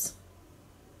 loops,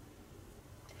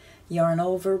 yarn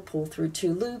over, pull through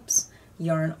 2 loops,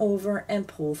 yarn over, and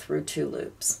pull through 2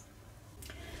 loops.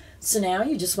 So now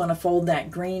you just want to fold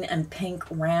that green and pink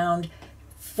round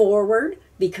forward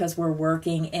because we're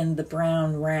working in the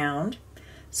brown round.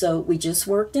 So we just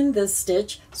worked in this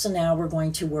stitch, so now we're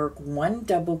going to work 1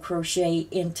 double crochet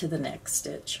into the next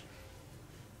stitch,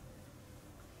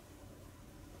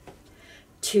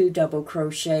 2 double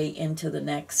crochet into the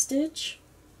next stitch,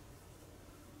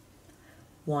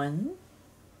 1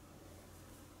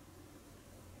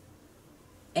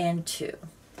 and 2,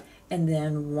 and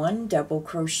then 1 double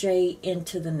crochet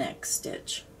into the next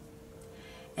stitch.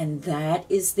 And that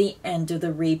is the end of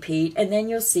the repeat, and then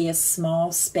you'll see a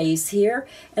small space here,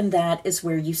 and that is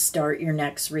where you start your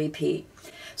next repeat.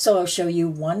 So I'll show you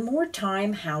one more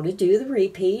time how to do the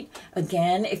repeat.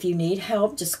 Again, if you need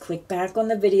help, just click back on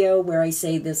the video where I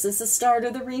say this is the start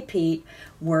of the repeat,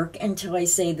 work until I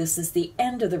say this is the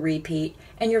end of the repeat,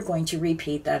 and you're going to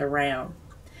repeat that around.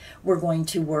 We're going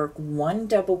to work 1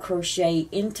 double crochet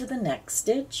into the next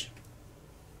stitch,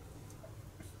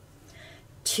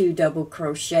 2 double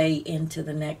crochet into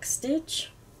the next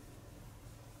stitch,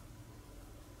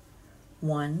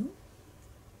 1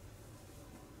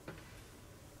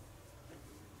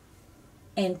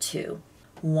 and 2,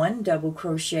 1 double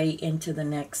crochet into the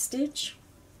next stitch,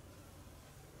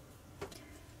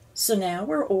 So now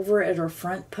we're over at our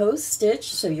front post stitch,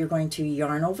 so you're going to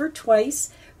yarn over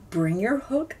twice, bring your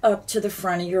hook up to the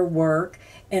front of your work,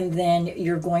 and then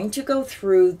you're going to go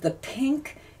through the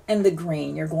pink and the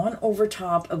green. You're going over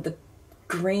top of the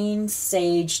green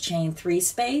sage chain 3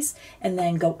 space and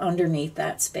then go underneath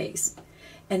that space.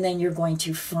 And then you're going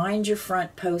to find your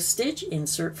front post stitch,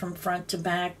 insert from front to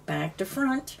back, back to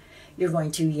front. You're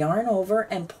going to yarn over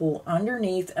and pull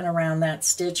underneath and around that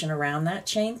stitch and around that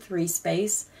chain 3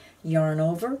 space. Yarn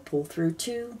over, pull through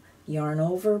 2, yarn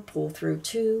over, pull through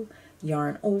 2,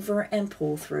 yarn over and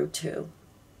pull through 2.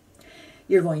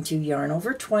 You're going to yarn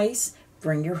over twice,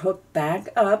 bring your hook back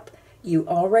up. You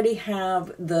already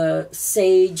have the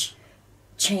sage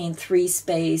chain 3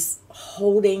 space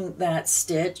holding that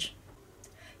stitch.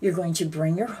 You're going to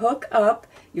bring your hook up.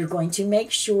 You're going to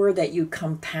make sure that you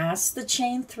come past the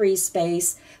chain 3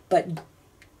 space, but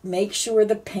make sure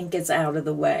the pink is out of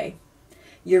the way.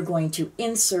 You're going to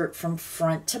insert from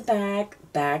front to back,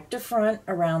 back to front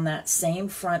around that same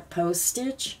front post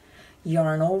stitch.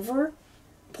 Yarn over,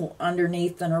 pull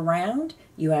underneath and around.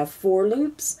 You have 4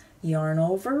 loops. Yarn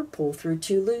over, pull through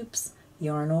 2 loops.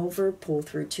 Yarn over, pull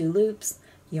through 2 loops.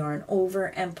 Yarn over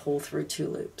and pull through 2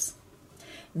 loops.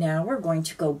 Now we're going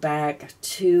to go back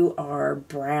to our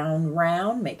brown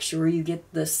round. Make sure you get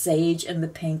the sage and the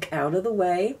pink out of the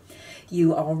way.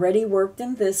 You already worked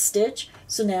in this stitch,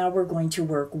 so now we're going to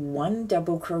work 1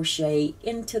 double crochet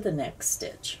into the next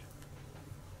stitch.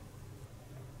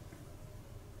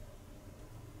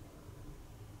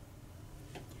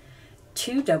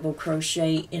 Two double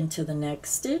crochet into the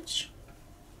next stitch.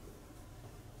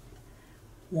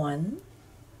 1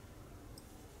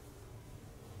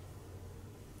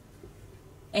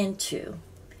 and 2,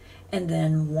 and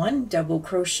then 1 double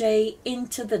crochet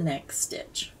into the next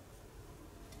stitch.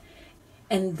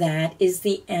 And that is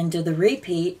the end of the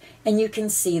repeat, and you can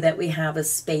see that we have a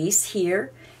space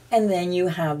here, and then you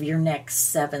have your next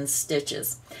 7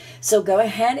 stitches. So go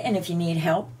ahead, and if you need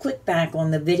help, click back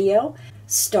on the video.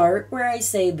 Start where I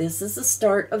say this is the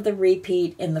start of the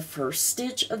repeat in the first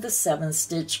stitch of the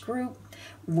 7-stitch group.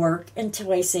 Work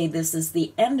until I say this is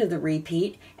the end of the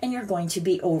repeat, and you're going to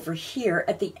be over here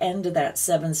at the end of that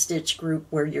 7-stitch group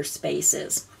where your space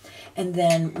is. And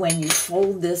then when you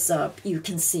fold this up, you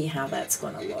can see how that's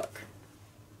going to look.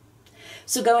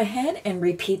 So go ahead and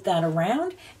repeat that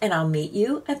around, and I'll meet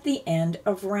you at the end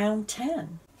of round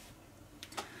 10.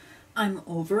 I'm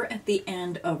over at the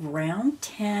end of round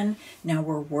 10. Now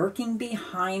we're working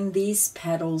behind these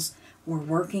petals. We're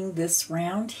working this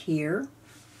round here.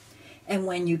 And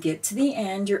when you get to the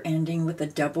end, you're ending with a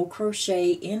double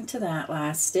crochet into that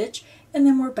last stitch, and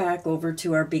then we're back over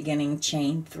to our beginning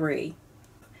chain 3.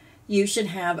 You should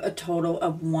have a total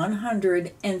of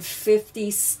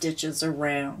 150 stitches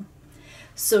around.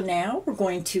 So now we're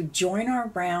going to join our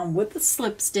round with a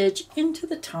slip stitch into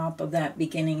the top of that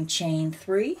beginning chain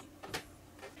 3.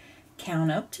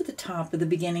 Count up to the top of the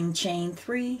beginning chain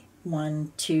 3.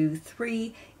 1, 2,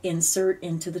 3. Insert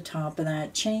into the top of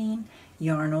that chain.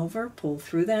 Yarn over, pull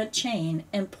through that chain,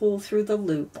 and pull through the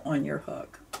loop on your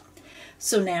hook.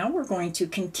 So now we're going to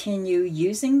continue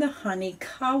using the honey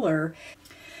color.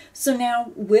 So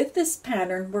now with this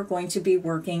pattern, we're going to be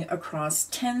working across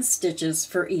 10 stitches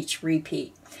for each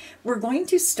repeat. We're going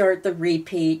to start the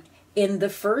repeat in the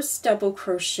first double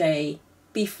crochet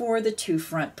before the 2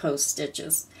 front post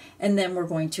stitches. And then we're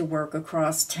going to work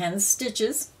across 10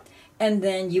 stitches, and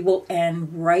then you will end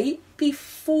right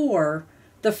before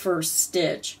the first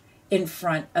stitch in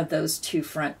front of those 2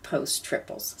 front post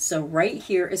triples. So right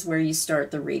here is where you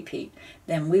start the repeat.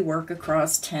 Then we work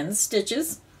across 10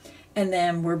 stitches, and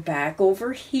then we're back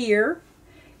over here,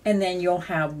 and then you'll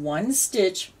have 1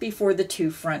 stitch before the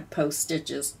 2 front post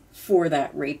stitches for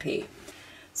that repeat.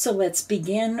 So let's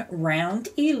begin round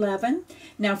 11.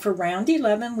 Now for round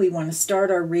 11, we want to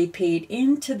start our repeat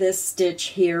into this stitch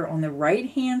here on the right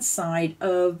hand side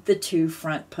of the 2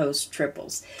 front post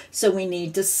triples. So we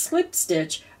need to slip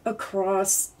stitch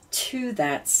across to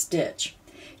that stitch.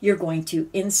 You're going to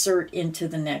insert into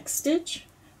the next stitch,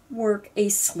 work a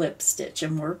slip stitch,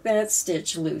 and work that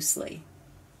stitch loosely.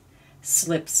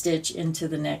 Slip stitch into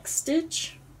the next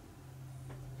stitch,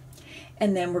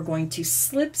 and then we're going to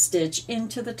slip stitch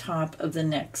into the top of the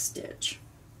next stitch.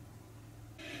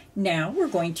 Now we're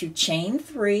going to chain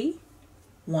 3,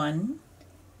 1,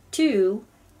 2,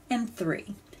 and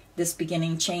 3. This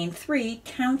beginning chain 3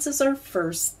 counts as our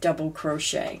first double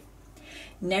crochet.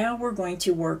 Now we're going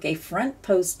to work a front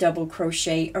post double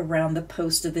crochet around the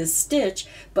post of this stitch,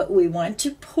 but we want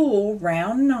to pull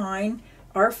round 9,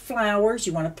 our flowers.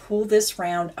 You want to pull this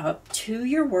round up to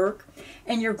your work,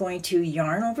 and you're going to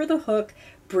yarn over the hook,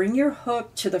 bring your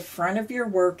hook to the front of your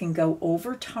work and go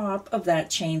over top of that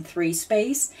chain 3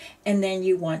 space, and then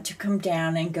you want to come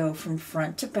down and go from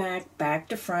front to back, back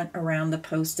to front around the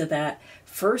post of that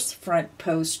first front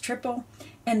post triple,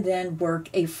 and then work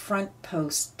a front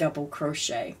post double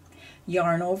crochet.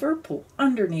 Yarn over, pull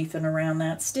underneath and around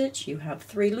that stitch. You have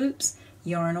 3 loops.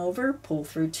 Yarn over, pull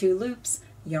through 2 loops,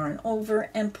 yarn over,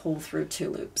 and pull through 2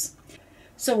 loops.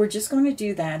 So we're just going to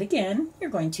do that again.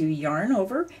 You're going to yarn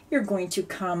over. You're going to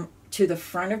come to the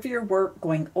front of your work,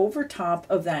 going over top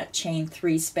of that chain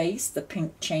 3 space, the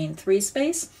pink chain 3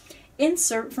 space.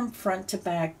 Insert from front to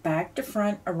back, back to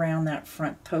front around that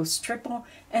front post triple,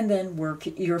 and then work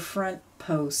your front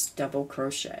post double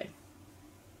crochet.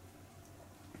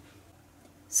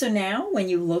 So now when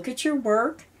you look at your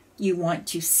work, you want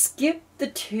to skip the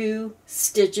 2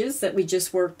 stitches that we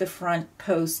just worked the front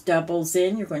post doubles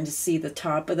in. You're going to see the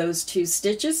top of those 2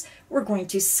 stitches. We're going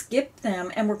to skip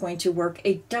them, and we're going to work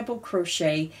a double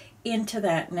crochet into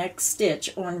that next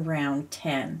stitch on round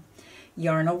 10.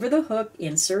 Yarn over the hook,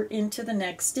 insert into the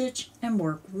next stitch, and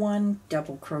work 1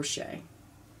 double crochet.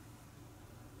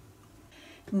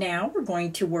 Now we're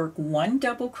going to work 1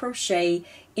 double crochet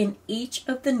in each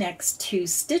of the next 2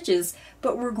 stitches,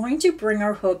 but we're going to bring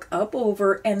our hook up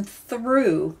over and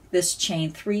through this chain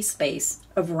 3 space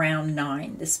of round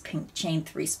 9, this pink chain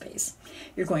 3 space.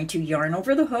 You're going to yarn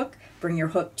over the hook, bring your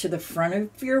hook to the front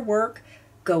of your work,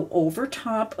 go over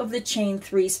top of the chain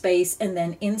 3 space, and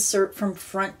then insert from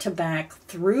front to back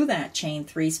through that chain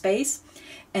 3 space,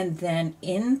 and then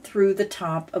in through the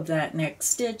top of that next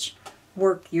stitch,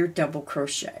 work your double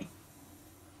crochet.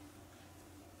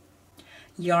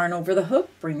 Yarn over the hook,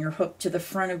 bring your hook to the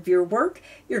front of your work.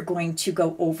 You're going to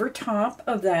go over top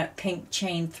of that pink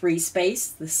chain 3 space,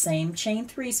 the same chain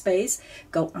 3 space,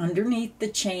 go underneath the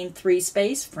chain 3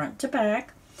 space, front to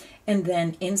back, and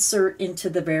then insert into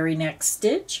the very next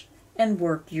stitch and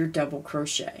work your double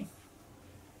crochet.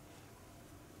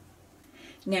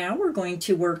 Now we're going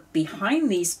to work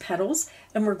behind these petals,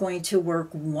 and we're going to work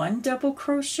 1 double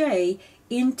crochet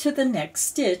into the next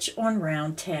stitch on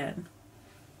round 10.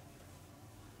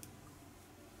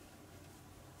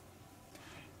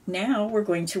 Now we're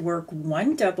going to work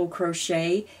 1 double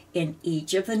crochet in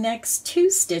each of the next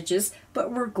 2 stitches,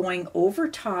 but we're going over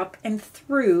top and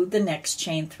through the next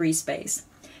chain 3 space.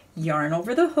 Yarn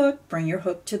over the hook, bring your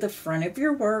hook to the front of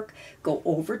your work, go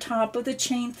over top of the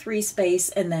chain 3 space,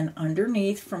 and then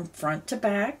underneath from front to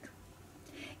back.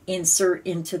 Insert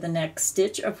into the next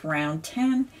stitch of round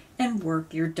 10 and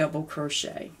work your double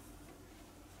crochet.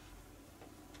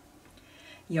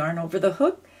 Yarn over the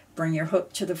hook, bring your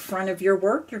hook to the front of your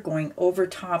work. You're going over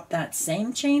top that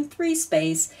same chain 3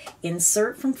 space,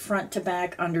 insert from front to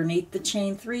back underneath the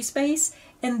chain 3 space,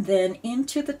 and then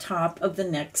into the top of the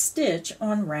next stitch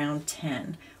on round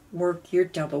 10. Work your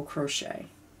double crochet.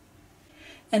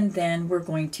 And then we're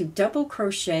going to double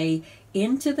crochet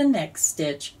into the next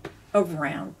stitch of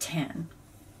round 10.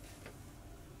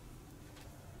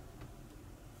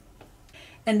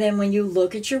 And then when you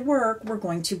look at your work, we're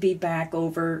going to be back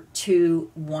over to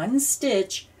 1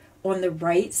 stitch on the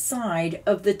right side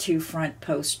of the 2 front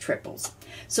post triples.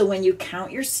 So when you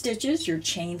count your stitches, your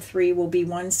chain 3 will be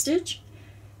 1 stitch,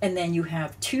 and then you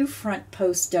have 2 front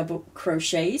post double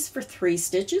crochets for 3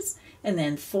 stitches, and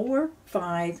then 4,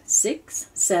 5, 6,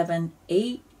 7,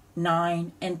 8,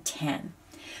 9, and 10.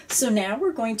 So now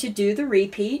we're going to do the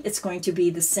repeat. It's going to be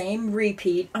the same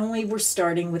repeat, only we're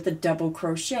starting with a double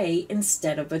crochet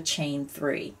instead of a chain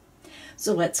 3.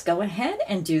 So let's go ahead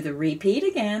and do the repeat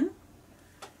again.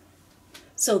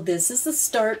 So this is the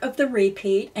start of the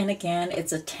repeat, and again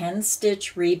it's a 10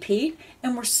 stitch repeat,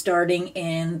 and we're starting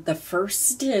in the first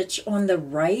stitch on the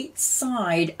right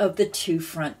side of the 2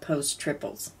 front post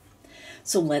triples.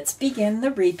 So let's begin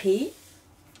the repeat.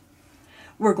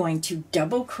 We're going to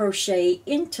double crochet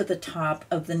into the top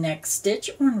of the next stitch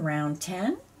on round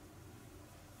 10.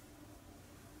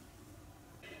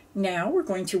 Now we're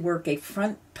going to work a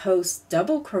front post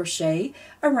double crochet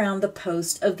around the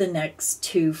post of the next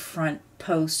 2 front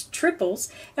post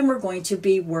triples, and we're going to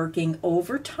be working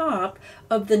over top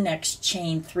of the next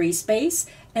chain 3 space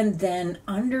and then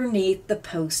underneath the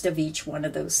post of each one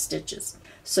of those stitches.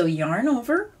 So yarn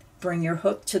over, bring your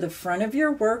hook to the front of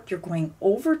your work. You're going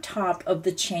over top of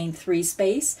the chain 3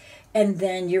 space, and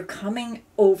then you're coming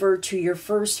over to your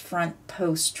first front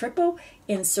post triple.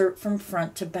 Insert from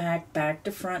front to back, back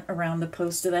to front around the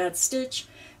post of that stitch.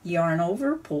 Yarn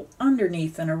over, pull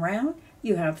underneath and around.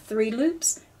 You have 3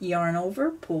 loops. Yarn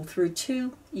over, pull through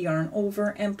 2, yarn over,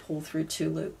 and pull through 2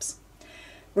 loops.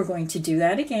 We're going to do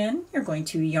that again. You're going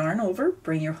to yarn over,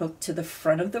 bring your hook to the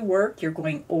front of the work. You're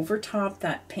going over top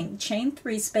that pink chain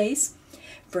 3 space.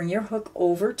 Bring your hook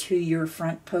over to your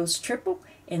front post triple.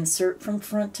 Insert from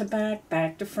front to back,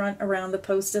 back to front around the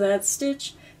post of that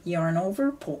stitch. Yarn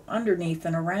over, pull underneath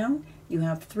and around. You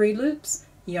have 3 loops.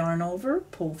 Yarn over,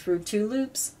 pull through 2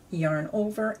 loops. Yarn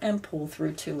over and pull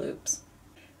through 2 loops.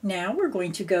 Now we're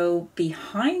going to go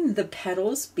behind the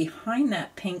petals, behind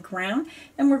that pink round,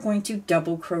 and we're going to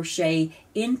double crochet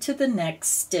into the next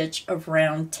stitch of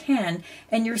round 10,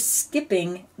 and you're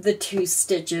skipping the 2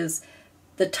 stitches,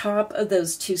 the top of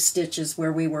those 2 stitches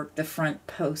where we worked the front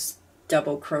post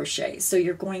double crochet. So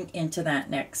you're going into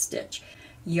that next stitch.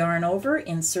 Yarn over,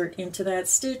 insert into that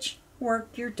stitch,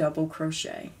 work your double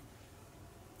crochet.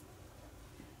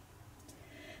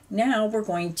 Now we're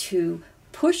going to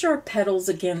push our petals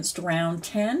against round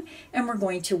 10, and we're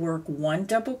going to work 1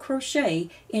 double crochet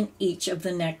in each of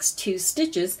the next 2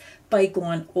 stitches by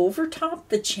going over top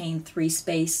the chain 3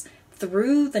 space,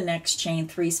 through the next chain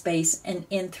 3 space, and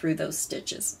in through those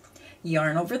stitches.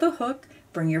 Yarn over the hook,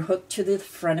 bring your hook to the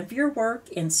front of your work,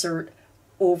 insert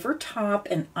over top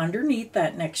and underneath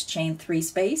that next chain 3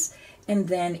 space, and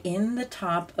then in the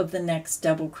top of the next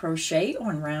double crochet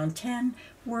on round 10,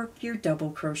 work your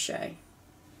double crochet.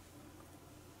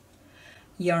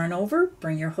 Yarn over,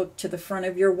 bring your hook to the front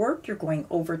of your work. You're going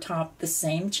over top the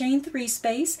same chain 3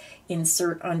 space,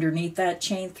 insert underneath that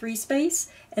chain 3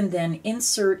 space, and then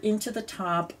insert into the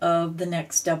top of the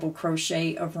next double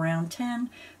crochet of round 10,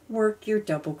 work your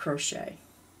double crochet.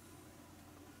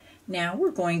 Now we're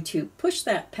going to push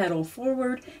that petal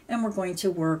forward, and we're going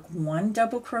to work 1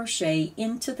 double crochet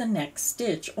into the next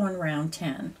stitch on round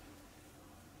 10.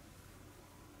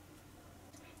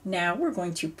 Now we're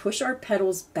going to push our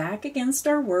petals back against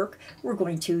our work. We're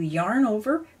going to yarn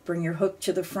over, bring your hook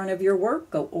to the front of your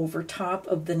work, go over top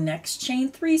of the next chain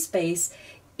 3 space,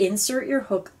 insert your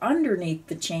hook underneath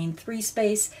the chain 3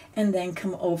 space, and then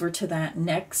come over to that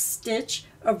next stitch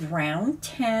of round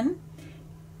 10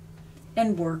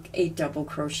 and work a double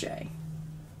crochet.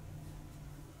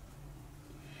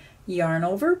 Yarn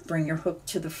over, bring your hook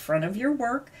to the front of your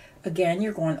work. Again,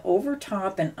 you're going over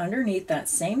top and underneath that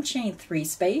same chain 3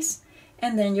 space,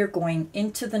 and then you're going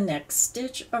into the next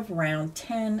stitch of round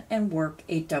 10 and work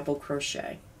a double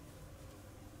crochet.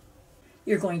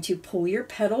 You're going to pull your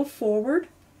petal forward,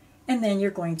 and then you're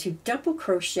going to double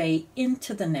crochet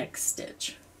into the next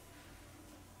stitch.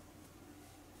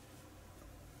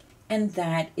 And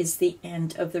that is the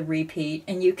end of the repeat,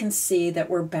 and you can see that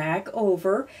we're back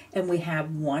over and we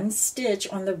have 1 stitch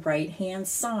on the right hand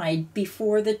side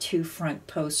before the 2 front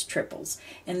post triples,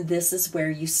 and this is where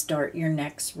you start your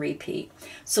next repeat.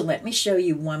 So let me show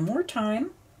you one more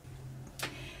time.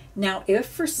 Now if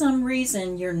for some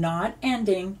reason you're not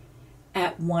ending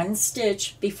at 1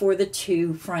 stitch before the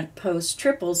 2 front post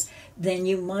triples, then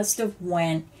you must have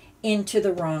went into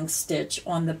the wrong stitch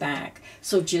on the back.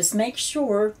 So just make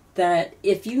sure that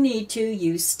if you need to,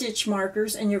 use stitch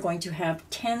markers, and you're going to have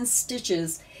 10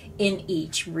 stitches in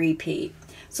each repeat.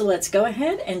 So let's go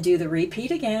ahead and do the repeat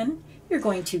again. You're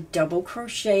going to double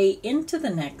crochet into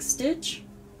the next stitch.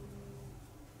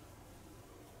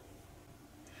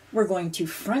 We're going to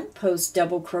front post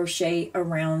double crochet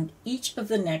around each of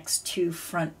the next 2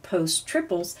 front post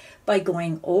triples by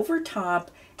going over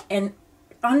top and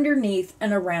underneath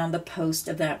and around the post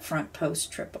of that front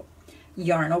post triple.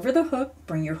 Yarn over the hook,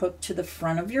 bring your hook to the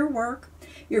front of your work.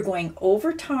 You're going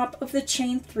over top of the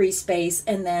chain 3 space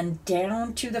and then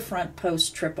down to the front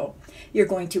post triple. You're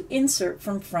going to insert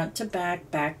from front to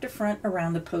back, back to front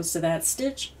around the post of that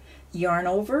stitch. Yarn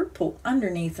over, pull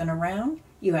underneath and around.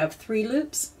 You have 3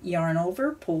 loops. Yarn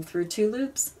over, pull through 2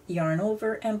 loops. Yarn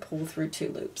over and pull through 2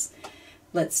 loops.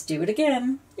 Let's do it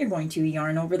again. You're going to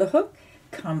yarn over the hook,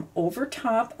 come over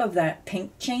top of that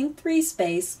pink chain 3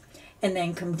 space, and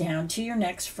then come down to your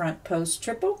next front post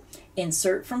triple.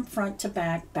 Insert from front to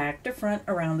back, back to front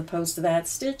around the post of that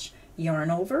stitch. Yarn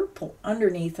over, pull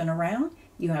underneath and around.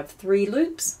 You have 3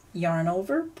 loops. Yarn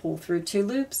over, pull through 2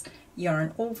 loops.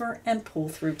 Yarn over and pull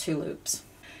through 2 loops.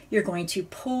 You're going to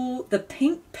pull the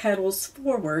pink petals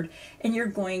forward, and you're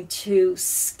going to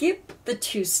skip the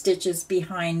 2 stitches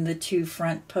behind the 2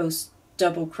 front post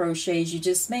double crochets you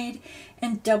just made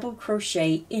and double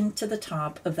crochet into the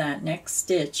top of that next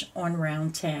stitch on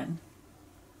round 10.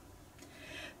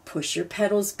 Push your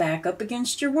petals back up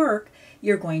against your work.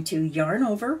 You're going to yarn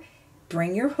over,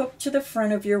 bring your hook to the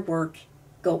front of your work,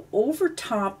 go over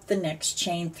top the next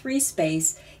chain 3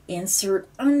 space, insert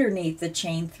underneath the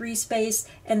chain 3 space,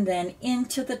 and then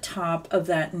into the top of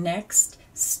that next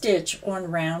stitch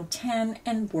on round 10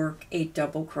 and work a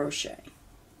double crochet.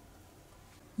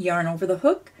 Yarn over the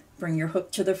hook, bring your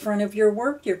hook to the front of your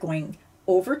work. You're going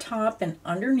over top and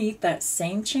underneath that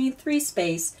same chain 3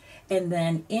 space, and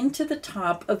then into the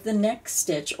top of the next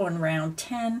stitch on round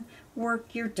 10,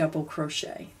 work your double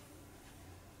crochet.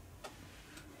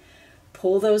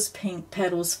 Pull those pink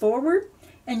petals forward,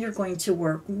 and you're going to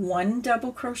work 1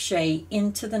 double crochet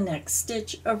into the next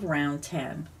stitch of round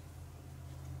 10.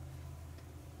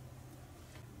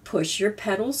 Push your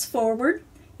petals forward.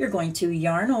 You're going to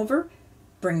yarn over,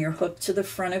 bring your hook to the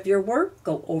front of your work,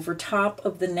 go over top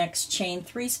of the next chain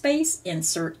 3 space,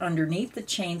 insert underneath the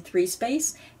chain 3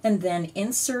 space, and then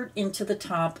insert into the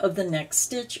top of the next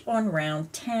stitch on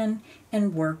round 10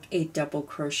 and work a double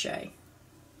crochet.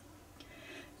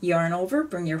 Yarn over,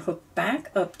 bring your hook back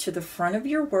up to the front of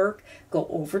your work, go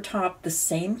over top the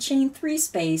same chain 3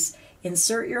 space,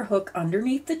 insert your hook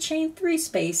underneath the chain 3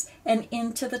 space and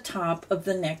into the top of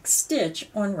the next stitch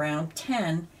on round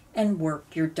 10 and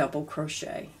work your double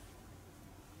crochet.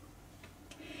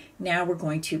 Now we're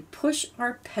going to push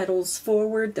our petals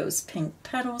forward, those pink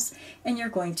petals, and you're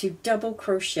going to double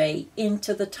crochet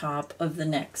into the top of the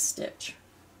next stitch.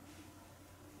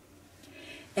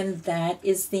 And that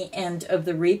is the end of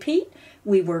the repeat.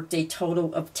 We worked a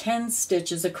total of 10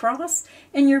 stitches across,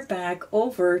 and you're back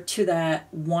over to that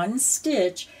 1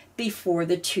 stitch before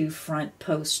the 2 front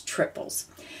post triples.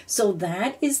 So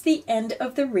that is the end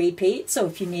of the repeat. So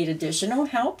if you need additional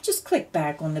help, just click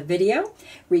back on the video,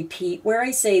 repeat where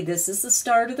I say this is the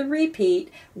start of the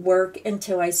repeat, work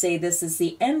until I say this is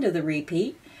the end of the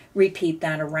repeat, repeat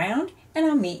that around, and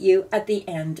I'll meet you at the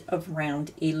end of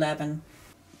round 11.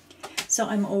 So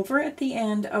I'm over at the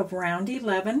end of round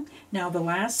 11. Now the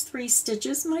last 3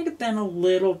 stitches might have been a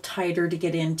little tighter to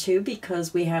get into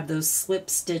because we have those slip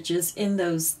stitches in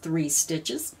those 3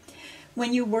 stitches.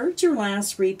 When you worked your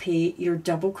last repeat, your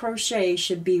double crochet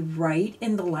should be right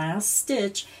in the last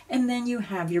stitch, and then you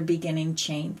have your beginning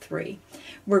chain 3.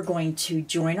 We're going to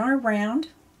join our round.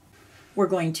 We're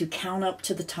going to count up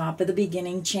to the top of the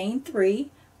beginning chain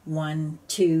 3. 1,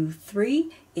 2, 3,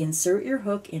 insert your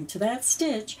hook into that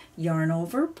stitch, yarn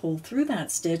over, pull through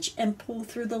that stitch, and pull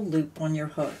through the loop on your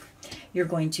hook. You're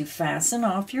going to fasten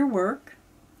off your work.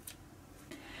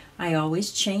 I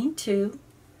always chain 2,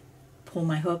 pull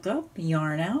my hook up,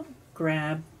 yarn out,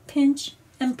 grab, pinch,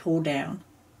 and pull down.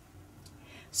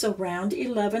 So round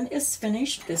 11 is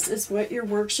finished. This is what your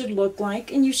work should look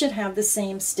like, and you should have the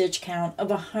same stitch count of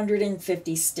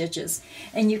 150 stitches.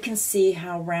 And you can see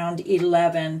how round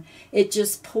 11, it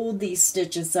just pulled these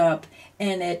stitches up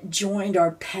and it joined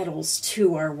our petals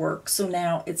to our work. So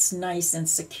now it's nice and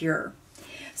secure.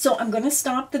 So I'm going to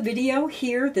stop the video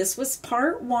here. This was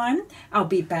part 1. I'll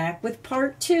be back with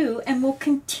part 2 and we'll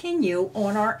continue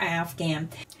on our Afghan.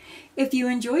 If you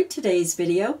enjoyed today's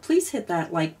video, please hit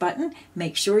that like button.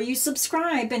 Make sure you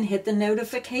subscribe and hit the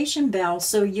notification bell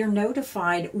so you're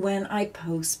notified when I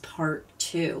post part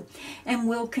 2. And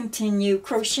we'll continue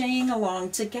crocheting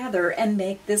along together and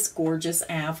make this gorgeous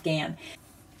Afghan.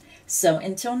 So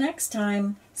until next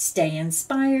time, stay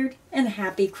inspired and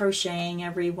happy crocheting,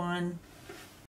 everyone.